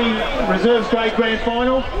 2023 Reserves Grade Grand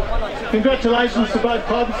Final. Congratulations to both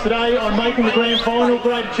clubs today on making the Grand Final.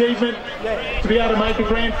 Great achievement to be able to make the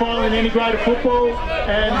Grand Final in any grade of football,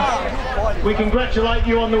 and we congratulate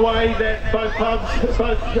you on the way that both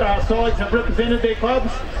sides have represented their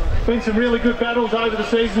clubs. Been some really good battles over the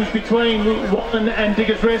seasons between Wallan and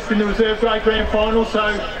Diggers Rest in the Reserve Grade Grand Final,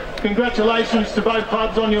 so congratulations to both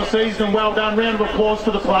clubs on your season and well done. Round of applause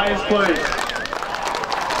for the players, please.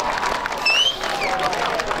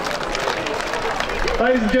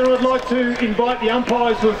 Ladies and gentlemen, I'd like to invite the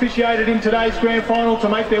umpires who officiated in today's Grand Final to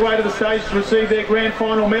make their way to the stage to receive their Grand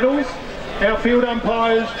Final medals. Our field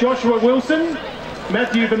umpires Joshua Wilson,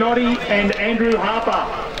 Matthew Benotti and Andrew Harper.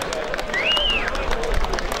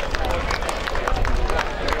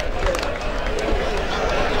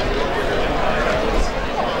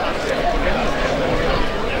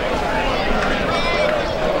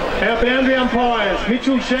 Our boundary umpires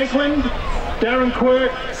Mitchell Shanklin, Darren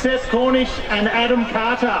Quirk, Seth Cornish and Adam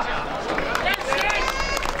Carter.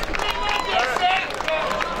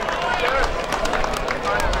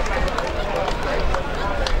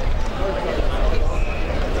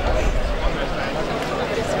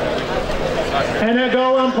 And our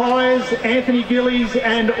goal umpires Anthony Gillies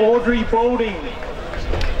and Audrey Balding.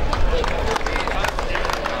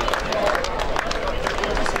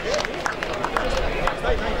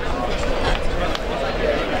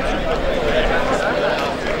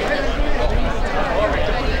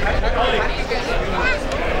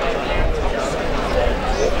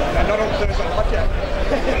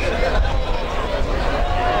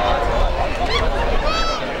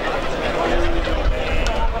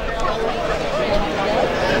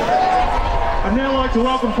 I'd now like to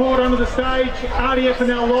welcome forward onto the stage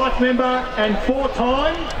RDFNL Life member and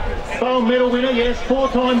four-time Bowen medal winner,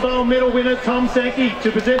 four-time Bowen medal winner Tom Sankey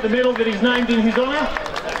to present the medal that is named in his honour.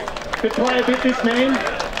 Could play a bit, this man.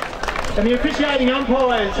 And the officiating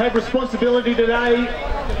umpires have responsibility today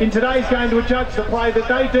in today's game to judge the play that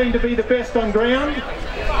they deem to be the best on ground,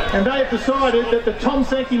 and they have decided that the Tom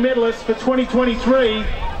Sankey medalist for 2023,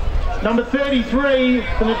 number 33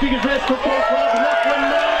 from the Diggers Rest Football Club, Lachlan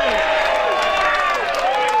May.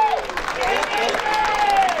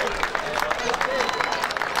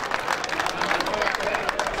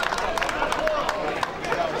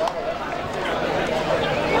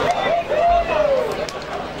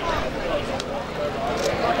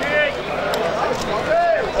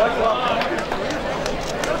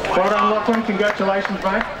 Well done, Lachlan. Congratulations,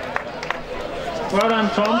 mate. Well done,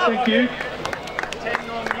 Tom. Thank you.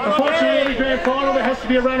 Unfortunately, every grand final there has to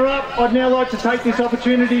be a runner-up. I'd now like to take this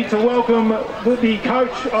opportunity to welcome the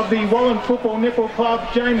coach of the Wallan Football Netball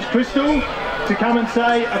Club, James Crystal, to come and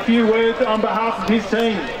say a few words on behalf of his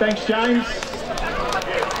team. Thanks, James.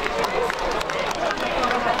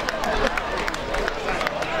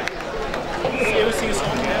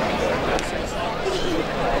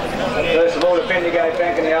 First of all, to Bendigo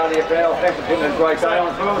Bank and the RDFNL, thanks for putting a great day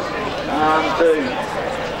on for us. To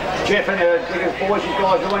Jeff and the Diggers boys, you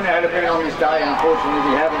guys really know how to bring it on this day, and unfortunately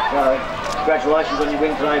we haven't, so congratulations on your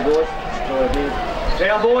win today, boys. So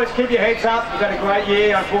our boys, keep your heads up. You've had a great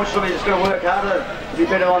year. Unfortunately, you've just got to work harder to be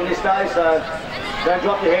better on this day, so don't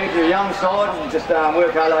drop your head. You're a young side, and just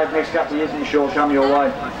work hard over the next couple of years and you sure come your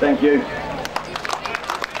way. Thank you.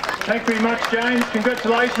 Thank you very much, James.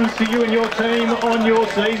 Congratulations to you and your team on your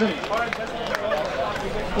season.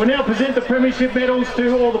 We'll now present the premiership medals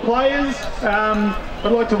to all the players.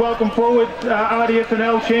 I'd like to welcome forward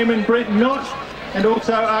RDFNL Chairman Brett Knott and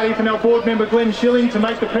also RDFNL Board Member Glenn Schilling to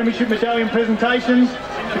make the premiership medallion presentations.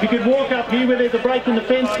 If you could walk up here where there's a break in the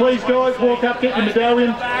fence, please guys, walk up, get your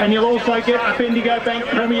medallion, and you'll also get a Bendigo Bank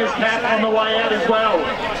Premier's cap on the way out as well.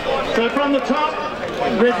 So from the top,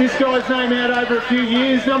 read this guy's name out over a few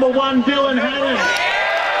years, number 1, Dylan Hannon.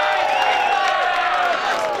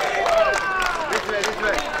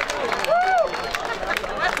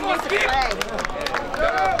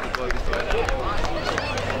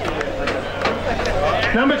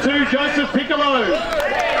 Number 2, Joseph Piccolo.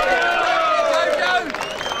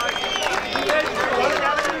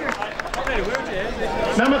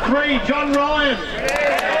 Number 3, John Ryan.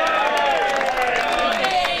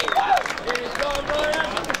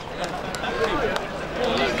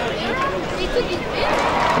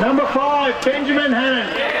 Number 5, Benjamin Hannon.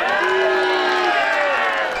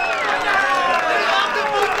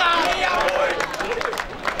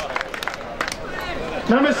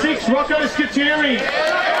 Number 6, Rocco Scaturi.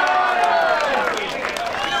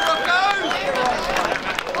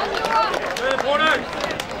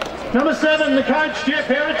 Number 7, the coach, Jeff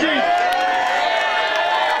Heritage.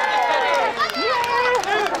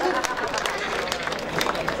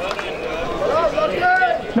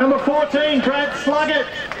 14, Brad Sluggett.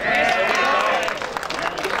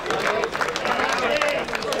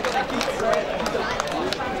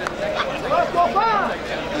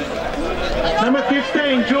 Number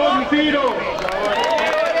 15, Jordan Theodore.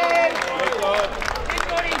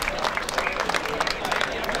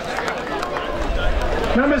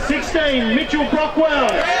 Number 16, Mitchell Brockwell.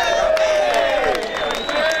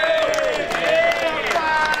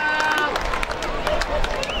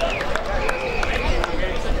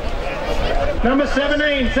 Number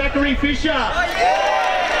 17, Zachary Fisher.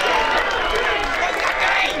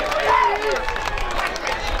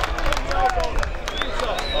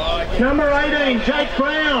 Number 18, Jake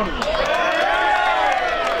Brown.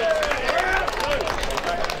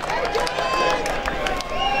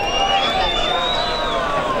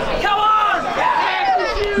 Come on!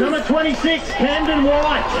 Number 26, Camden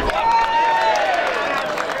White.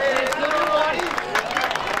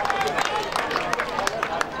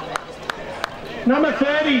 Number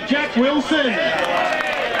 30, Jack Wilson.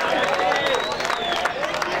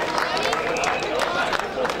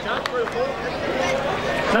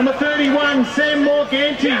 Number 31, Sam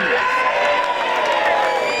Morganti.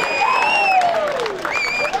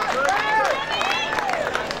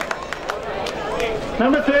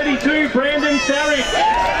 Number 32, Brandon Sarek.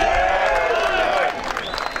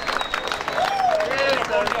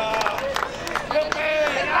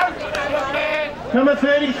 Number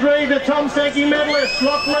 33, the Tom Sankey medalist,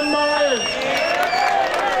 Lachlan Myers.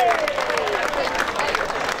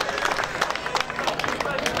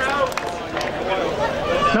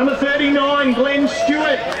 Number 39, Glenn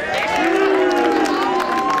Stewart.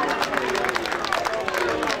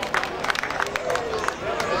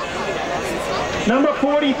 Number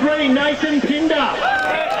 43, Nathan Pinder.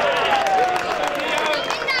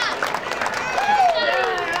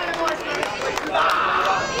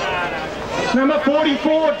 Number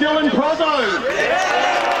 44, Dylan Prozzo.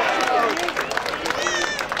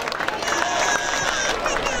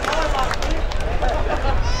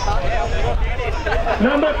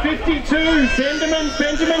 Number 52, Benjamin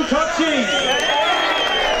Tocci.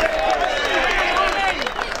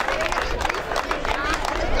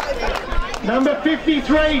 Number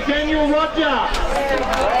 53, Daniel Roger.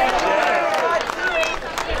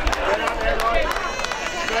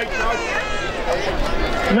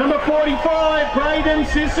 Number 45, Braden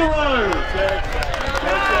Cicero.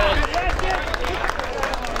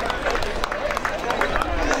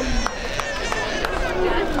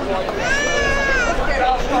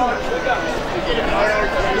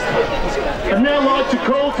 I'd now like to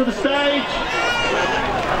call to the stage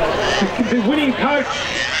the winning coach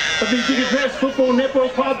of the Diggers Rest Football Netball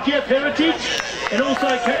Club, Jeff Heritage, and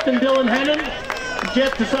also Captain Dylan Hannon.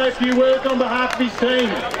 Jeff to say a few words on behalf of his team.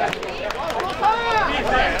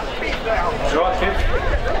 Right, Chip.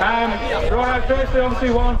 Right, firstly, obviously,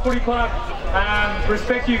 Wallan Footy Club.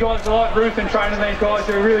 Respect you guys a lot, Ruth and training these guys.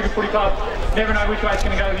 They're a really good footy club. Never know which way it's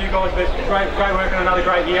going to go with you guys, but great work and another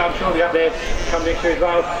great year. I'm sure they'll be up there come next year as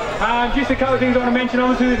well. Just a couple of things I want to mention,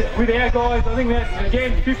 obviously, with our guys. I think we had,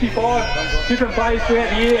 again, 55 different players throughout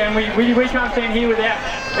the year, and we can't stand here without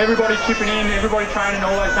everybody chipping in, everybody training,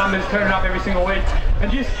 all those numbers turning up every single week.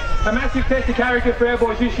 And just a massive test of character for our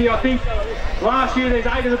boys this year. I think last year there's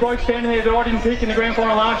 8 of the blokes standing there that I didn't pick in the grand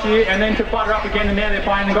final last year, and then to butter up again, and now they're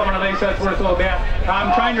playing and got one of these, so that's what it's all about.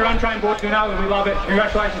 Trained or untrained boys, we know it, we love it.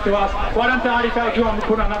 Congratulations to us. Well done to RDFNL, you want to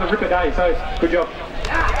put on another ripper day, so good job.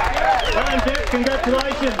 Well done, Jeff,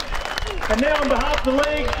 congratulations. And now on behalf of the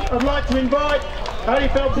league, I'd like to invite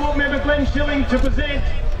RDFNL board member Glenn Schilling to present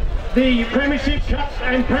the Premiership Cup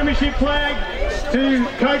and Premiership flag to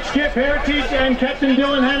Coach Jeff Heritage and Captain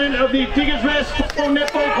Dylan Hannon of the Diggers Rest Football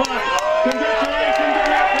Netball Club. Congratulations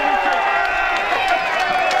on our premiership.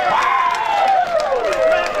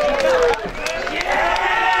 Yeah.